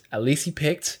picked a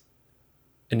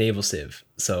naval civ.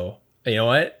 So you know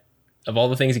what? Of all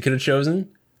the things he could have chosen,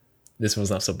 this one's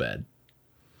not so bad.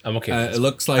 I'm okay with this. It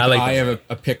looks like I have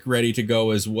a pick ready to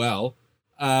go as well.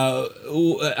 I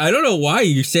don't know why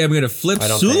you say I'm going to flip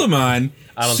Suleiman.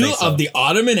 I don't think so. Of the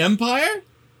Ottoman Empire?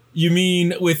 You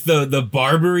mean with the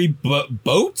Barbary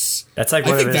boats? That's like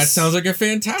I think that sounds like a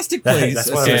fantastic place.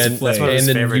 That's one of his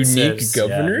favorite unique civs.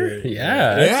 governor.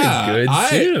 Yeah,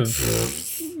 that's a good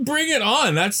civ. Bring it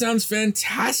on. That sounds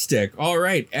fantastic. All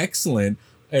right, excellent.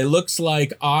 It looks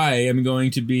like I am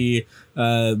going to be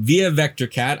via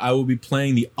VektorKat. I will be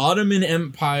playing the Ottoman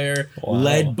Empire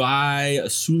led by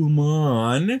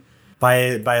Suleiman.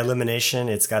 By elimination,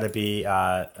 it's got to be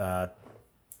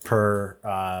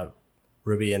per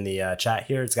Ruby in the chat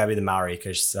here. It's got to be the Maori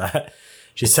because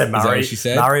she said Maori.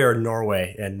 Maori or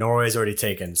Norway, and Norway's already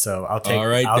taken. So I'll take. All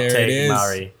right, I'll there take it is.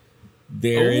 Maori.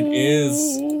 There it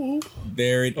is.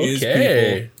 There it is,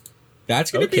 people.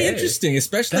 That's going to be interesting,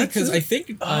 especially because I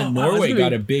think Norway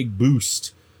got a big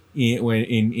boost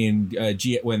when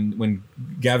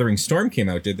Gathering Storm came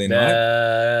out. Did they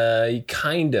not?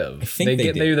 Kind of. I think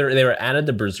they were added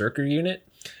the Berserker unit.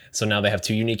 So now they have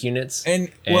 2 unique units. And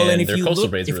if their you coastal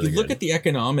look, raids are really look good. at the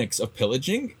economics of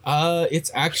pillaging,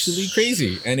 it's actually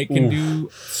crazy, and it can do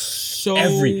so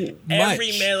every much.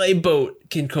 melee boat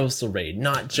can coastal raid,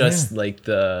 not just like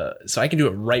so I can do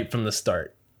it right from the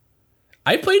start.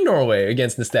 I played Norway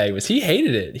against Nystagmus. He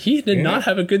hated it. He did not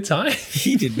have a good time.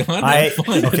 He did not have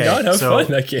fun. Did not have fun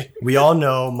that game. We all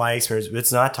know my experience.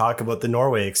 Let's not talk about the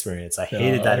Norway experience. I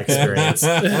hated that experience.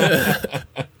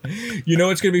 You know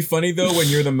what's going to be funny, though, when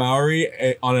you're the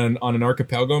Maori on an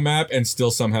archipelago map and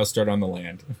still somehow start on the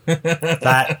land.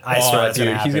 That, I swear, that's dude,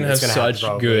 gonna he's going to have such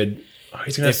good... Oh,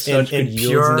 he's going to have such good yields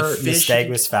pure in the fish.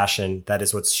 Nystagmus fashion, that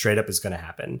is what straight up is going to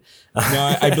happen.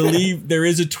 No, I believe there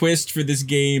is a twist for this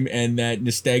game, and that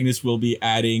Nystagmus will be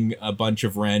adding a bunch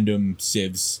of random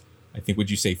civs. I think, would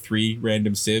you say 3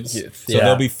 random civs? Yeah. So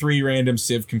there'll be 3 random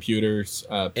civ computers,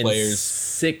 players. And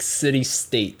 6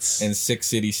 city-states. And 6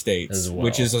 city-states, as well.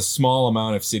 which is a small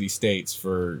amount of city-states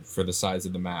for the size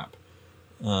of the map.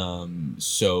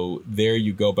 So there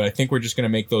you go. But I think we're just going to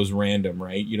make those random,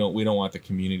 right? We don't want the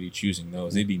community choosing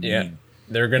those. They'd be mean. Yeah.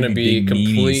 They're going to be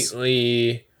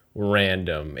completely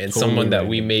random. And someone that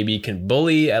we maybe can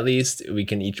bully, at least. We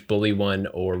can each bully one,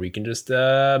 or we can just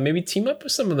maybe team up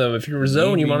with some of them. If you're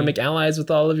Zo and you want to make allies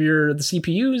with all of the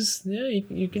CPUs, yeah,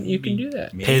 you can do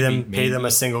that. Pay them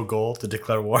a single gold to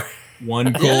declare war.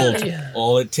 1 gold.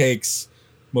 All it takes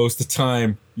most of the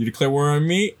time. You declare war on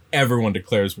me, everyone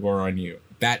declares war on you.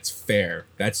 That's fair.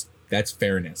 That's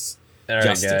fairness. All right,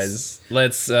 Justice. guys.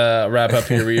 Let's wrap up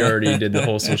here. We already did the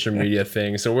whole social media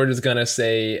thing. So we're just going to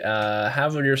say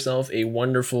have yourself a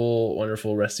wonderful,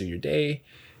 wonderful rest of your day.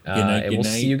 And we'll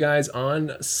see you guys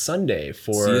on Sunday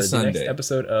for the next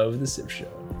episode of The Civ Show.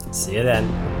 See you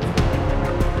then.